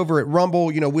 everybody over at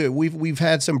Rumble, you know, we've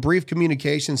had some brief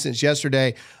communication since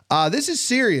yesterday. This is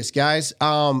serious, guys.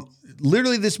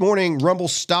 Literally this morning, Rumble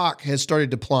stock has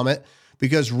started to plummet.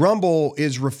 because Rumble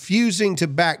is refusing to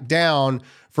back down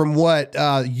from what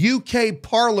UK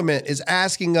Parliament is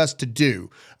asking us to do.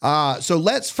 So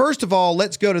let's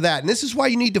go to that. And this is why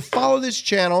you need to follow this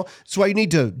channel. It's why you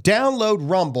need to download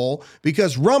Rumble,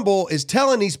 because Rumble is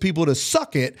telling these people to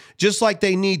suck it just like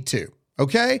they need to.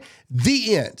 Okay?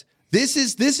 The end. This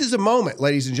is a moment,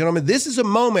 ladies and gentlemen. This is a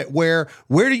moment where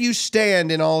do you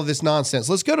stand in all of this nonsense?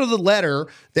 Let's go to the letter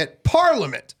that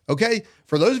Parliament, okay?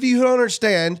 For those of you who don't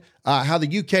understand how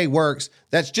the UK works,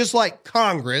 that's just like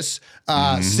Congress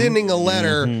sending a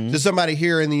letter to somebody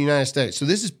here in the United States. So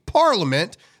this is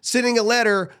Parliament sending a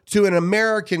letter to an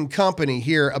American company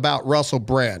here about Russell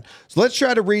Brand. So let's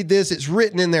try to read this. It's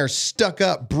written in their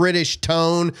stuck-up British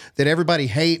tone that everybody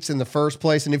hates in the first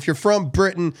place. And if you're from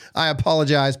Britain, I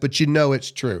apologize, but you know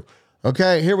it's true.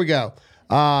 Okay, here we go.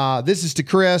 This is to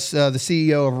Chris, the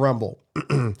CEO of Rumble.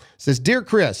 It says, Dear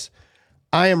Chris,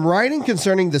 I am writing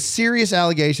concerning the serious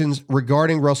allegations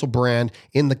regarding Russell Brand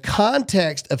in the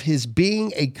context of his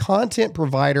being a content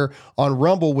provider on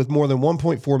Rumble with more than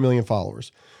 1.4 million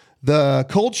followers. The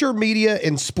Culture, Media,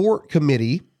 and Sport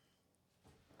Committee.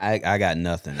 I got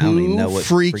nothing. I don't even know what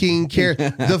freaking cares.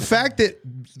 The fact that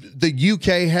the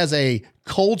UK has a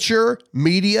Culture,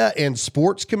 Media, and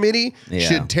Sports Committee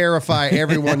should terrify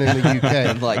everyone in the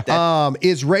UK. Like that.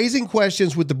 Is raising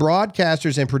questions with the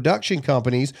broadcasters and production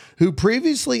companies who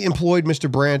previously employed Mr.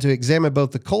 Brand to examine both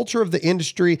the culture of the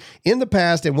industry in the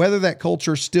past and whether that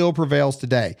culture still prevails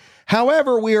today.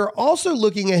 However, we are also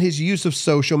looking at his use of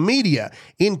social media,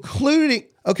 including...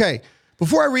 Okay,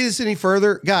 before I read this any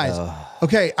further, guys,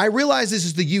 okay, I realize this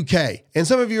is the UK, and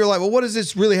some of you are like, well, what does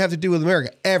this really have to do with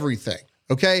America? Everything,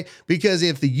 okay? Because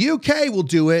if the UK will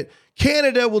do it,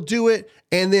 Canada will do it,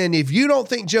 and then if you don't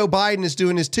think Joe Biden is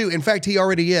doing this too, in fact, he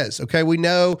already is, okay? We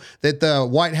know that the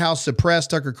White House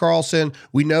suppressed Tucker Carlson.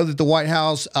 We know that the White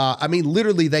House,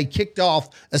 literally they kicked off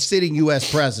a sitting U.S.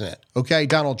 president, okay,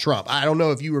 Donald Trump. I don't know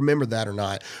if you remember that or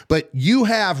not, but you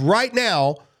have right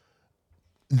now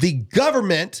the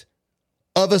government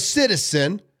of a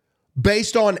citizen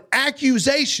based on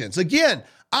accusations. Again,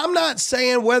 I'm not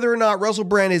saying whether or not Russell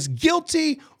Brand is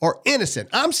guilty or innocent.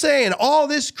 I'm saying all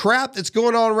this crap that's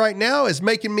going on right now is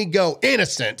making me go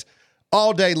innocent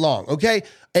all day long, okay?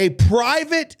 A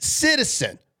private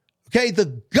citizen, okay,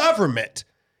 the government,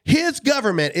 his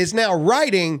government is now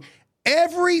writing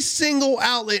every single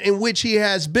outlet in which he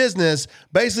has business,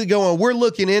 basically going, we're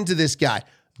looking into this guy.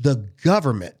 The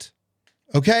government.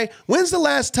 Okay, when's the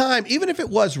last time, even if it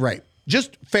was rape,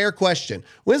 just fair question,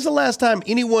 when's the last time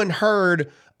anyone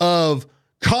heard of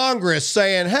Congress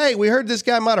saying, hey, we heard this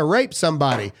guy might have raped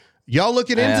somebody? Y'all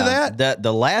looking into that?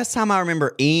 The last time I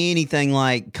remember anything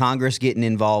like Congress getting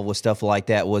involved with stuff like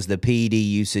that was the PED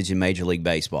usage in Major League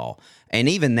Baseball. And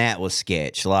even that was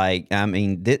sketch. Like, I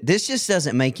mean, this just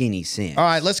doesn't make any sense. All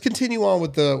right, let's continue on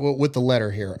with the letter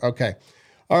here. Okay.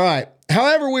 All right.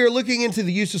 However, we are looking into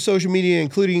the use of social media,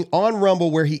 including on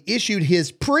Rumble, where he issued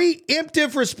his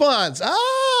preemptive response.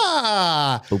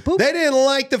 Boop, boop. They didn't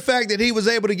like the fact that he was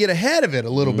able to get ahead of it a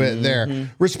little bit there.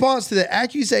 Response to the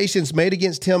accusations made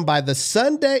against him by the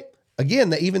Sunday. Again,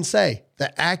 they even say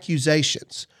the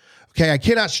accusations. Okay, I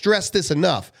cannot stress this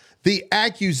enough. The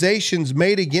accusations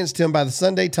made against him by the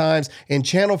Sunday Times and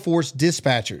Channel 4's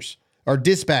dispatches.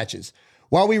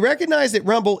 While we recognize that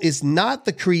Rumble is not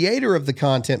the creator of the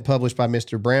content published by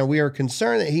Mr. Brand, we are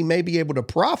concerned that he may be able to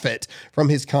profit from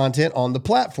his content on the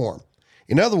platform.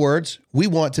 In other words, we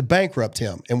want to bankrupt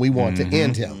him and we want to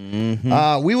end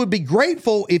him. We would be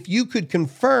grateful if you could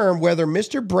confirm whether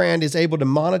Mr. Brand is able to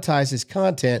monetize his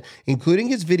content, including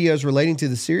his videos relating to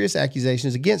the serious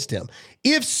accusations against him.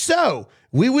 If so,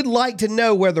 we would like to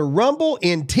know whether Rumble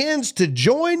intends to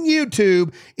join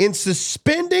YouTube in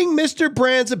suspending Mr.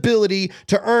 Brand's ability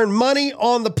to earn money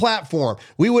on the platform.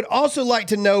 We would also like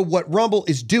to know what Rumble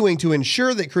is doing to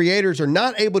ensure that creators are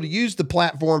not able to use the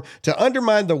platform to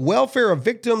undermine the welfare of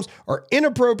victims or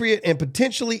inappropriate and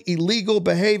potentially illegal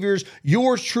behaviors.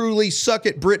 Yours truly, suck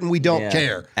it, Britain, we don't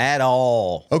care. At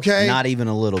all. Okay? Not even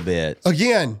a little bit.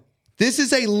 Again, this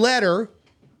is a letter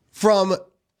from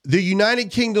the United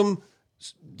Kingdom,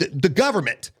 the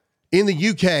government in the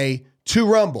UK to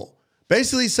Rumble,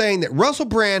 basically saying that Russell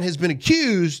Brand has been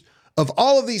accused of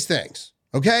all of these things.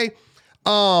 Okay.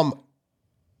 I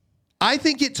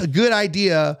think it's a good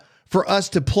idea for us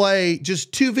to play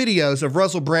just 2 videos of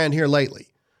Russell Brand here lately.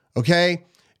 Okay.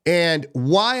 And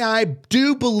why I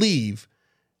do believe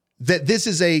that this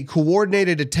is a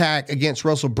coordinated attack against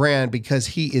Russell Brand, because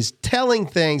he is telling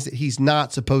things that he's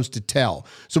not supposed to tell.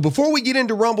 So before we get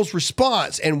into Rumble's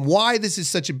response and why this is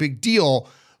such a big deal,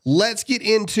 let's get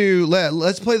into,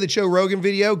 let's play the Joe Rogan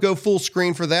video, go full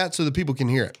screen for that so that people can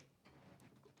hear it.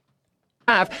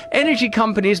 have energy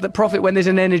companies that profit when there's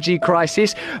an energy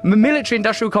crisis, military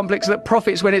industrial complex that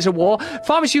profits when it's a war,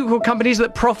 pharmaceutical companies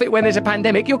that profit when there's a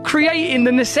pandemic. You're creating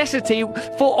the necessity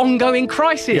for ongoing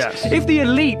crisis. Yes. If the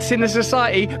elites in a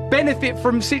society benefit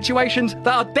from situations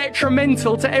that are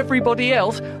detrimental to everybody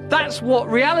else, that's what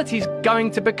reality is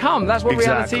going to become. That's what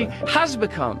Exactly. reality has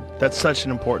become. That's such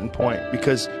an important point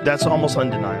because that's almost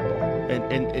undeniable.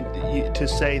 To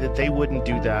say that they wouldn't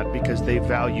do that because they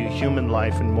value human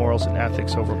life and morals and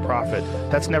ethics over profit,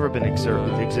 that's never been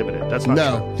exhibited. That's not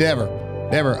true.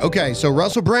 Never. Okay, so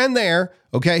Russell Brand there,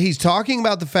 okay, he's talking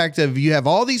about the fact that you have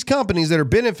all these companies that are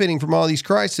benefiting from all these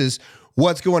crises.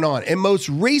 What's going on? And most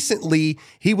recently,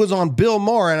 he was on Bill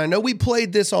Maher. And I know we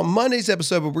played this on Monday's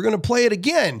episode, but we're going to play it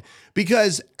again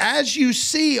because as you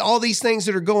see all these things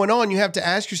that are going on, you have to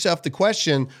ask yourself the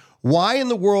question, why in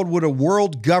the world would a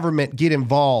world government get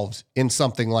involved in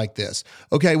something like this?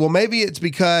 Okay, well, maybe it's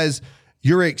because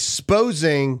you're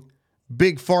exposing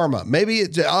big pharma. Maybe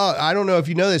it's, I don't know if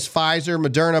you know this, Pfizer,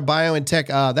 Moderna,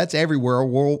 BioNTech, that's everywhere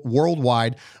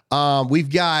worldwide.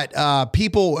 We've got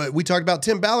people, we talked about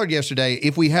Tim Ballard yesterday.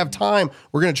 If we have time,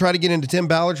 we're going to try to get into Tim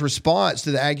Ballard's response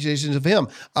to the accusations of him.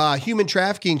 Human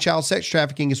trafficking, child sex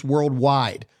trafficking is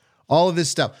worldwide. All of this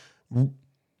stuff.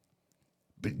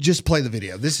 Just play the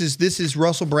video. This is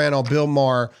Russell Brand on Bill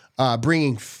Maher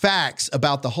bringing facts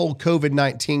about the whole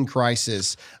COVID-19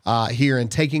 crisis here and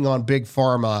taking on big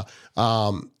pharma.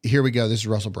 Here we go. This is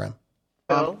Russell Brand.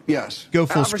 Yes. Go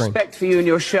full Out of screen. respect for you and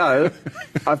your show,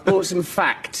 I've brought some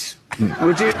facts.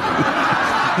 Would you? If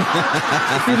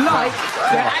you'd like,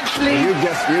 they're actually. You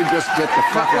just get the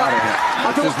fuck out of here.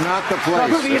 This is not the place. I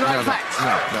thought you'd like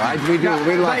facts. We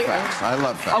love facts. I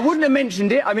love facts. I wouldn't have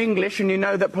mentioned it. I'm English, and you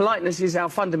know that politeness is our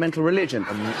fundamental religion.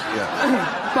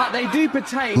 Yeah. But they do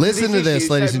pertain. Listen to this,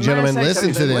 issue. ladies So and may I gentlemen. say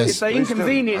Listen something? to this. If they Please do.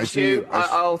 inconvenience I see you, you.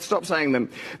 I'll stop saying them.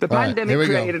 The All right, pandemic here we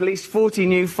go. created at least 40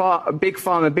 new big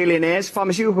pharma billionaires.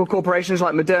 Pharmaceutical corporations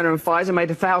like Moderna and Pfizer made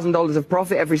 $1,000 of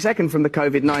profit every second from the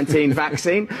COVID-19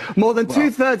 vaccine. More than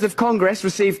two-thirds of Congress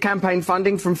received campaign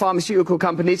funding from pharmaceutical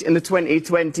companies in the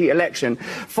 2020 election.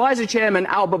 Pfizer chairman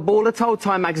Albert Bourla told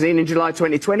Time magazine in July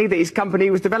 2020 that his company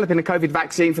was developing a COVID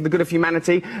vaccine for the good of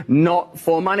humanity, not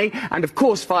for money. And of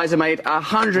course, Pfizer made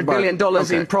 $100 billion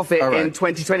in profit in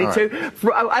 2022.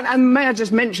 And may I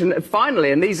just mention,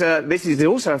 finally, and this is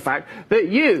also a fact, that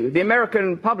you, the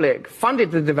American public,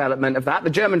 funded the development of that. The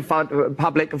German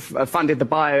public funded the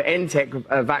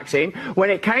BioNTech vaccine. When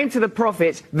it came to the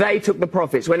profits, they took the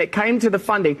profits. When it came to the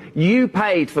funding, you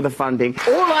paid for the funding.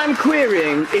 All I'm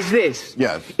querying is this.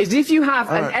 Yes. Is if you have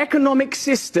an economic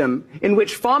system in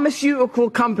which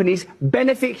pharmaceutical companies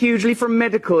benefit hugely from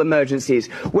medical emergencies,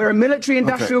 where a military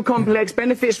industrial complex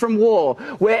benefits from war,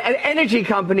 where energy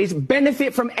companies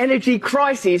benefit from energy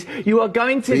crises, you are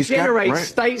going to generate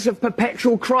states of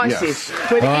perpetual crisis.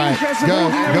 All right,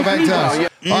 go back to us.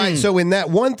 All right, so in that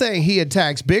one thing, he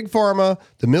attacks big pharma,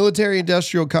 the military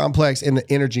industrial complex, and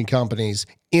the energy companies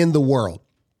in the world.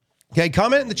 Okay,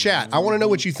 comment in the chat. I want to know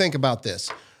what you think about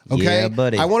this. Okay, yeah,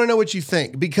 buddy. I want to know what you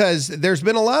think because there's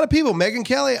been a lot of people. Megyn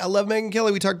Kelly, I love Megyn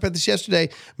Kelly. We talked about this yesterday.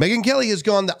 Megyn Kelly has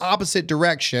gone the opposite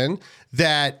direction,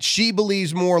 that she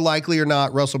believes more likely or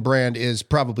not Russell Brand is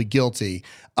probably guilty.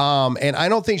 And I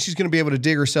don't think she's going to be able to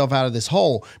dig herself out of this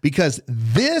hole because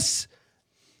this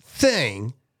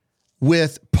thing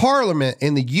with Parliament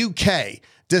in the UK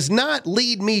does not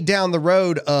lead me down the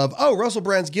road of, oh, Russell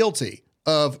Brand's guilty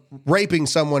of raping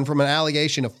someone from an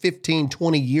allegation of 15,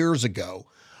 20 years ago.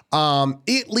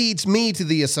 It leads me to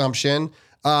the assumption,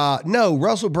 no,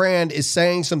 Russell Brand is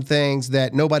saying some things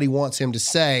that nobody wants him to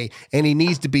say, and he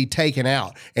needs to be taken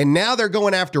out. And now they're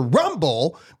going after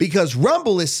Rumble because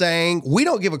Rumble is saying, we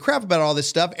don't give a crap about all this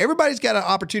stuff. Everybody's got an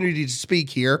opportunity to speak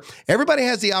here. Everybody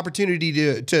has the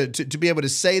opportunity to be able to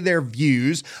say their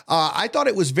views. I thought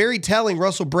it was very telling,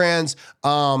 Russell Brand's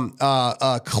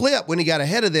clip when he got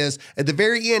ahead of this. At the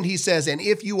very end, he says, and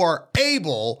if you are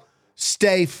able,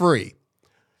 stay free.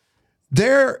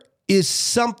 There is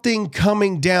something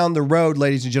coming down the road,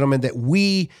 ladies and gentlemen, that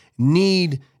we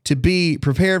need to be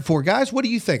prepared for. Guys, what do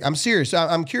you think? I'm serious.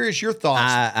 I'm curious your thoughts.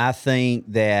 I think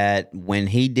that when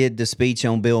he did the speech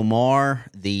on Bill Maher,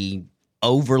 the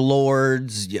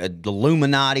overlords, the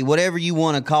Illuminati, whatever you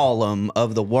want to call them,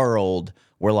 of the world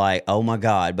were like, oh my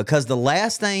God, because the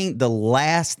last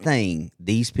thing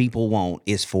these people want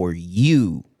is for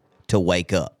you to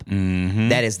wake up. Mm-hmm.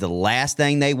 That is the last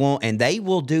thing they want, and they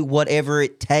will do whatever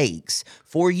it takes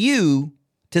for you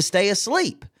to stay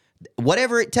asleep.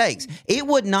 Whatever it takes. It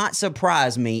would not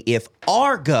surprise me if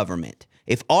our government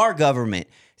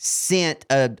sent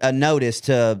a notice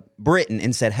to Britain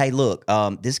and said, hey, look,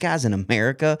 this guy's in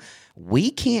America. We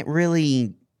can't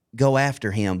really go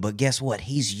after him, but guess what?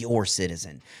 He's your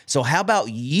citizen. So how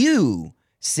about you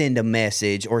send a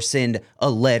message or send a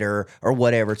letter or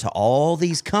whatever to all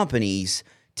these companies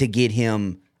to get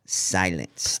him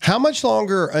silenced? How much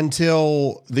longer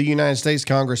until the United States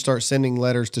Congress starts sending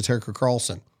letters to Tucker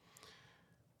Carlson?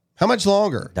 How much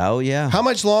longer? Oh, yeah. How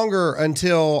much longer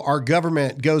until our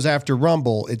government goes after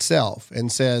Rumble itself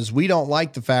and says, we don't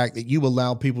like the fact that you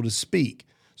allow people to speak.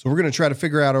 So we're going to try to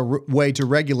figure out a way to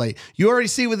regulate. You already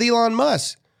see with Elon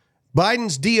Musk,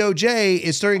 Biden's DOJ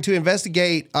is starting to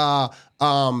investigate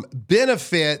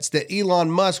benefits that Elon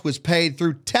Musk was paid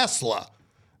through Tesla.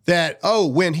 That,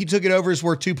 when he took it over, it's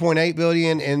worth $2.8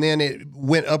 billion, and then it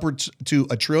went upwards to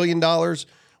 $1 trillion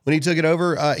when he took it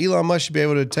over. Elon Musk should be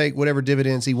able to take whatever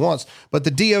dividends he wants. But the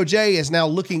DOJ is now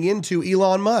looking into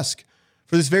Elon Musk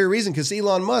for this very reason, because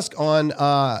Elon Musk on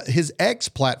his X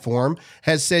platform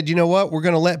has said, you know what, we're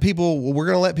going to let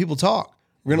people talk.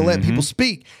 We're going to let people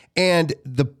speak. And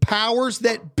the powers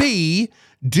that be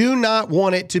do not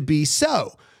want it to be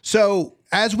so. So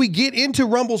as we get into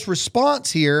Rumble's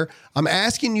response here, I'm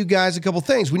asking you guys a couple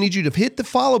things. We need you to hit the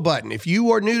follow button. If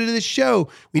you are new to this show,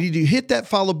 we need you to hit that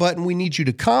follow button. We need you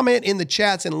to comment in the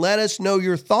chats and let us know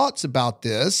your thoughts about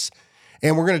this.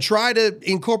 And we're going to try to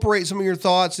incorporate some of your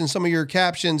thoughts and some of your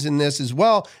captions in this as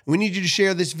well. We need you to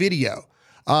share this video.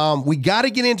 We got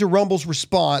to get into Rumble's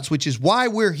response, which is why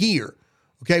we're here.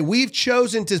 Okay, we've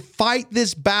chosen to fight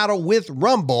this battle with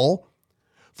Rumble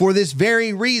for this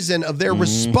very reason of their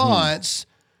response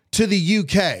to the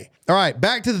UK. All right,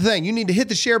 back to the thing. You need to hit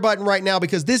the share button right now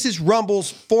because this is Rumble's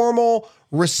formal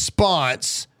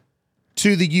response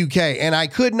to the UK. And I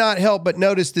could not help but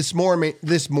notice this morning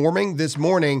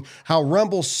how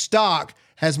Rumble's stock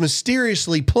has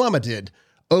mysteriously plummeted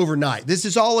overnight. This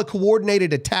is all a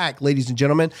coordinated attack, ladies and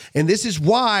gentlemen. And this is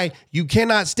why you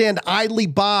cannot stand idly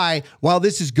by while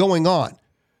this is going on.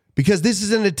 Because this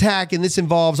is an attack and this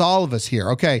involves all of us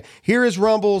here. Okay, here is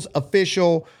Rumble's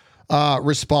official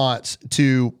response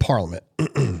to Parliament.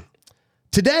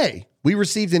 Today, we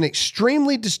received an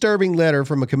extremely disturbing letter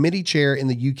from a committee chair in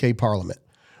the UK Parliament.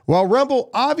 While Rumble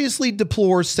obviously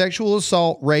deplores sexual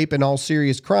assault, rape, and all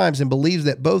serious crimes and believes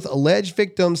that both alleged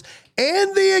victims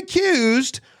and the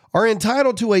accused are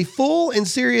entitled to a full and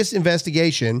serious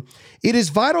investigation, it is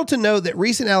vital to note that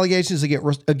recent allegations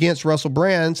against Russell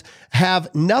Brand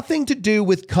have nothing to do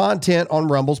with content on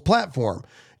Rumble's platform.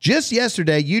 Just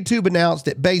yesterday, YouTube announced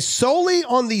that based solely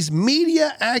on these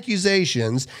media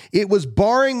accusations, it was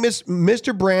barring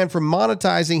Mr. Brand from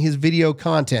monetizing his video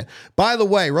content. By the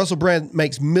way, Russell Brand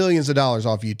makes millions of dollars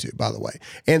off YouTube, by the way.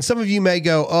 And some of you may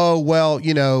go, oh, well,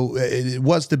 you know,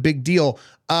 what's the big deal?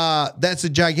 That's a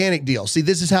gigantic deal. See,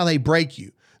 this is how they break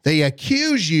you. They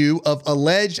accuse you of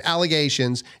alleged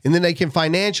allegations, and then they can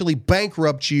financially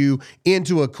bankrupt you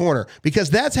into a corner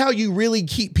because that's how you really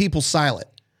keep people silent.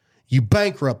 You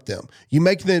bankrupt them. You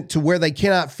make them to where they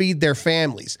cannot feed their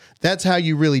families. That's how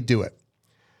you really do it.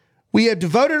 We have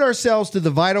devoted ourselves to the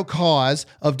vital cause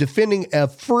of defending a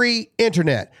free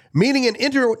internet, meaning an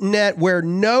internet where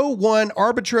no one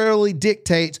arbitrarily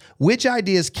dictates which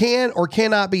ideas can or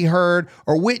cannot be heard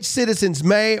or which citizens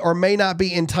may or may not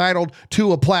be entitled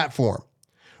to a platform.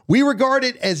 We regard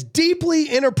it as deeply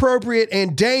inappropriate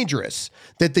and dangerous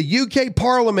that the UK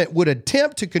Parliament would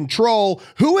attempt to control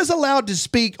who is allowed to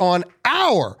speak on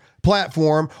our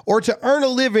platform or to earn a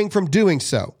living from doing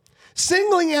so.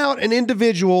 Singling out an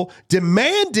individual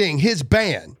demanding his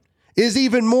ban is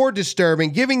even more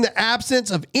disturbing, given the absence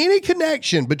of any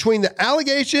connection between the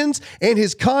allegations and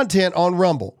his content on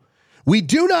Rumble. We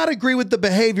do not agree with the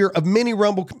behavior of many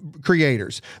Rumble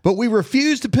creators, but we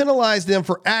refuse to penalize them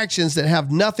for actions that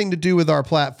have nothing to do with our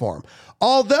platform.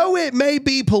 Although it may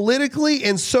be politically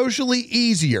and socially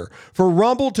easier for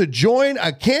Rumble to join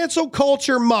a cancel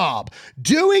culture mob,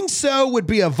 doing so would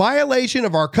be a violation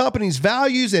of our company's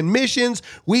values and missions.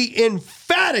 We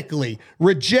emphatically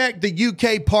reject the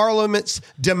UK Parliament's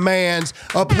demands.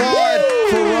 Applaud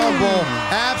for Rumble.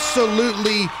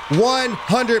 Absolutely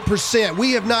 100%.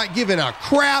 We have not given a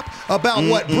crap about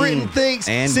what Britain thinks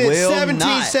since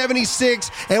 1776,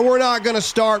 and we're not going to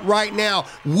start right now.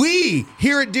 We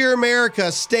here at Dear America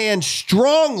stand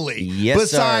strongly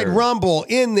beside Rumble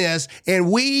in this, and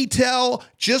we tell,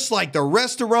 just like the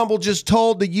rest of Rumble just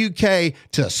told the UK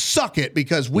to suck it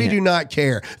because we do not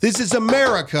care. This is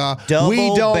America. We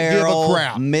don't give a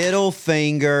crap. Middle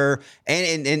finger.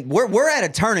 And we're at a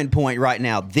turning point right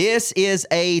now. This is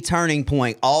a turning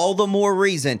point. All the more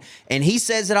reason. And he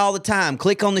says it all the time.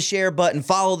 Click on the share button.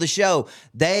 Follow the show.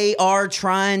 They are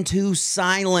trying to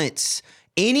silence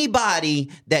Anybody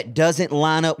that doesn't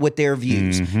line up with their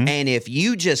views. And if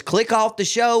you just click off the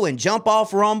show and jump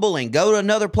off Rumble and go to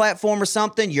another platform or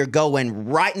something, you're going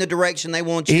right in the direction they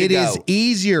want you to go. It is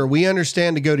easier. We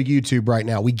understand to go to YouTube right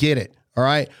now. We get it. All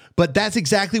right. But that's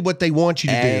exactly what they want you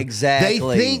to do.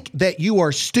 Exactly. They think that you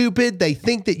are stupid. They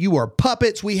think that you are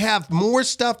puppets. We have more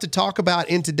stuff to talk about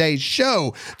in today's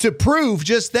show to prove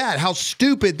just that, how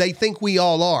stupid they think we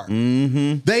all are.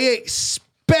 They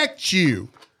expect you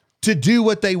to do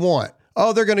what they want.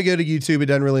 Oh, they're going to go to YouTube. It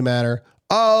doesn't really matter.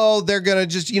 Oh, they're going to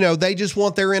just, they just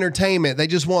want their entertainment. They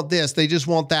just want this. They just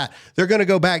want that. They're going to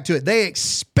go back to it. They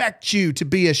expect you to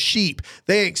be a sheep.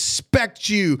 They expect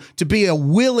you to be a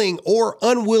willing or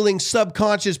unwilling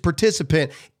subconscious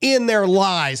participant in their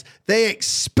lies. They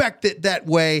expect it that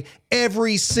way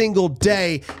every single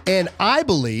day. And I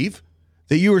believe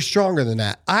that you are stronger than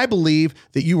that. I believe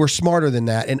that you are smarter than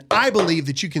that. And I believe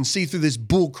that you can see through this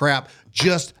bull crap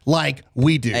just like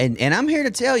we do. And I'm here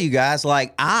to tell you guys,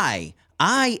 like, I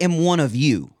am one of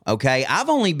you, okay? I've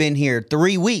only been here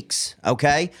 3 weeks,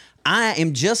 okay? I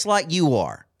am just like you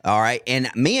are, all right? And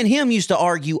me and him used to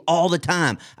argue all the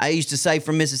time. I used to say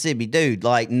from Mississippi, dude,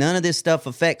 like, none of this stuff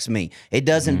affects me. It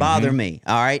doesn't bother me,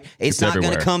 all right? It's not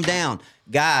going to come down.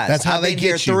 Guys, that's how I've they been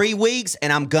get here you. 3 weeks,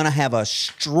 and I'm going to have a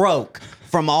stroke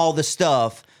from all the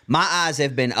stuff. My eyes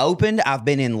have been opened. I've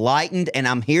been enlightened, and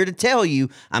I'm here to tell you,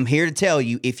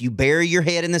 if you bury your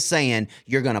head in the sand,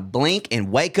 you're going to blink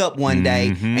and wake up one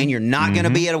day, and you're not going to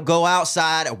be able to go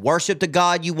outside, worship the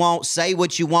God you want, say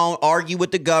what you want, argue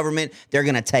with the government. They're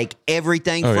going to take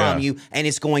everything from you, and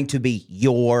it's going to be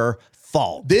your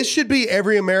fault. This should be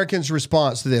every American's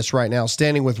response to this right now,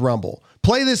 standing with Rumble.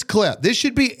 Play this clip. This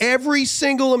should be every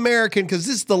single American, because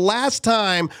this is the last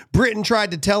time Britain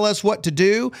tried to tell us what to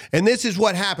do, and this is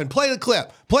what happened. Play the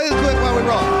clip. Play the clip while we're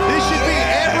wrong. This should be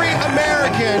every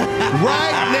American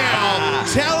right now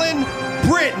telling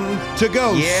Britain to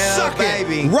go suck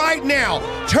it right now.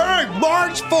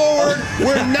 March forward.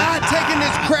 We're not taking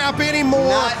this crap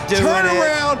anymore. Turn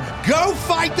around. Go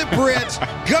fight the Brits.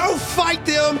 Go fight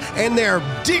them and their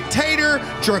dictator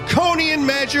draconian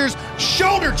measures.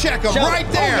 Shoulder check them right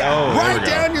there. Right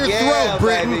down your throat,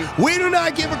 Britain. Baby. We do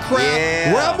not give a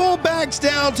crap. Rumble backs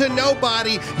down to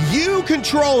nobody. You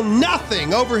control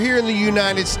nothing over here in the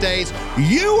United States.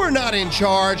 You are not in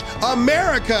charge.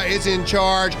 America is in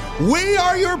charge. We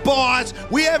are your boss.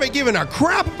 We haven't given a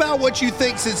crap about what you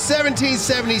think since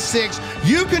 1776.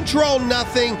 You control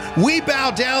nothing. We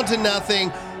bow down to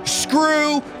nothing.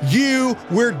 Screw you.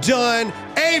 We're done.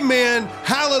 Amen.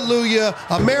 Hallelujah.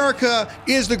 America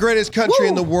is the greatest country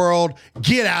in the world.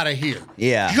 Get out of here.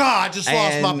 Yeah. God, I just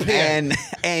lost my pen.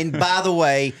 And by the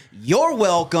way, you're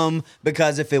welcome,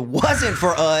 because if it wasn't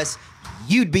for us,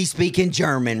 you'd be speaking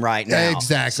German right now.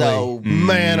 Exactly. So,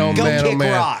 man, oh go man, kick oh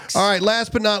man. rocks. All right,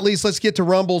 last but not least, let's get to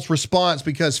Rumble's response,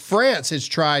 because France has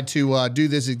tried to do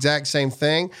this exact same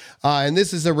thing. And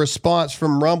this is a response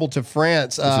from Rumble to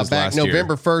France back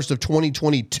November 1st of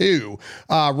 2022.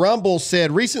 Rumble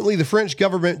said, recently the French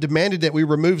government demanded that we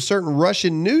remove certain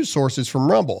Russian news sources from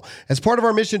Rumble. As part of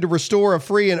our mission to restore a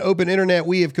free and open internet,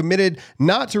 we have committed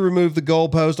not to remove the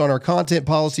goalpost on our content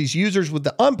policies. Users with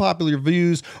the unpopular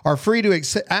views are free to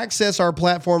access our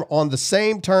platform on the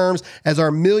same terms as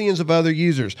our millions of other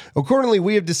users. Accordingly,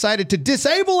 we have decided to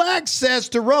disable access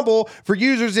to Rumble for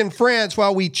users in France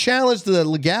while we challenge the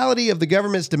legality of the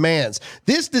government's demands.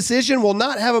 This decision will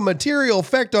not have a material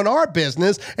effect on our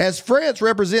business, as France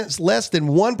represents less than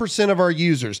 1% of our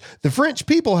users. The French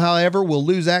people, however, will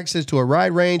lose access to a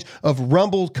wide range of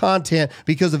Rumble content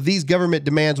because of these government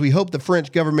demands. We hope the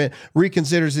French government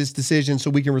reconsiders this decision so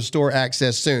we can restore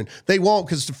access soon. They won't,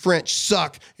 because the French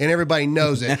suck and everybody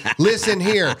knows it. Listen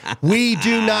here. We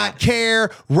do not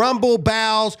care. Rumble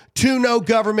bows to no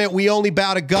government. We only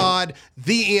bow to God.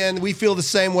 The end. We feel the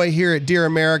same way here at Dear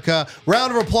America.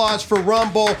 Round of applause for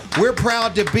Rumble. We're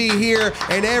proud to be here,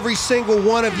 and every single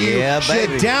one of you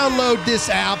should download this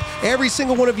app. Every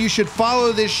single one of you should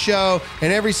follow this show,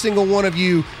 and every single one of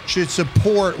you should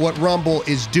support what Rumble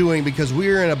is doing, because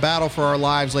we're in a battle for our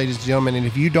lives, ladies and gentlemen. And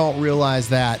if you don't realize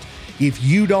that, if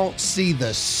you don't see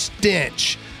the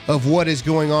stench of what is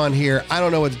going on here, I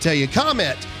don't know what to tell you.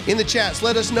 Comment in the chats.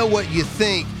 Let us know what you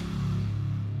think.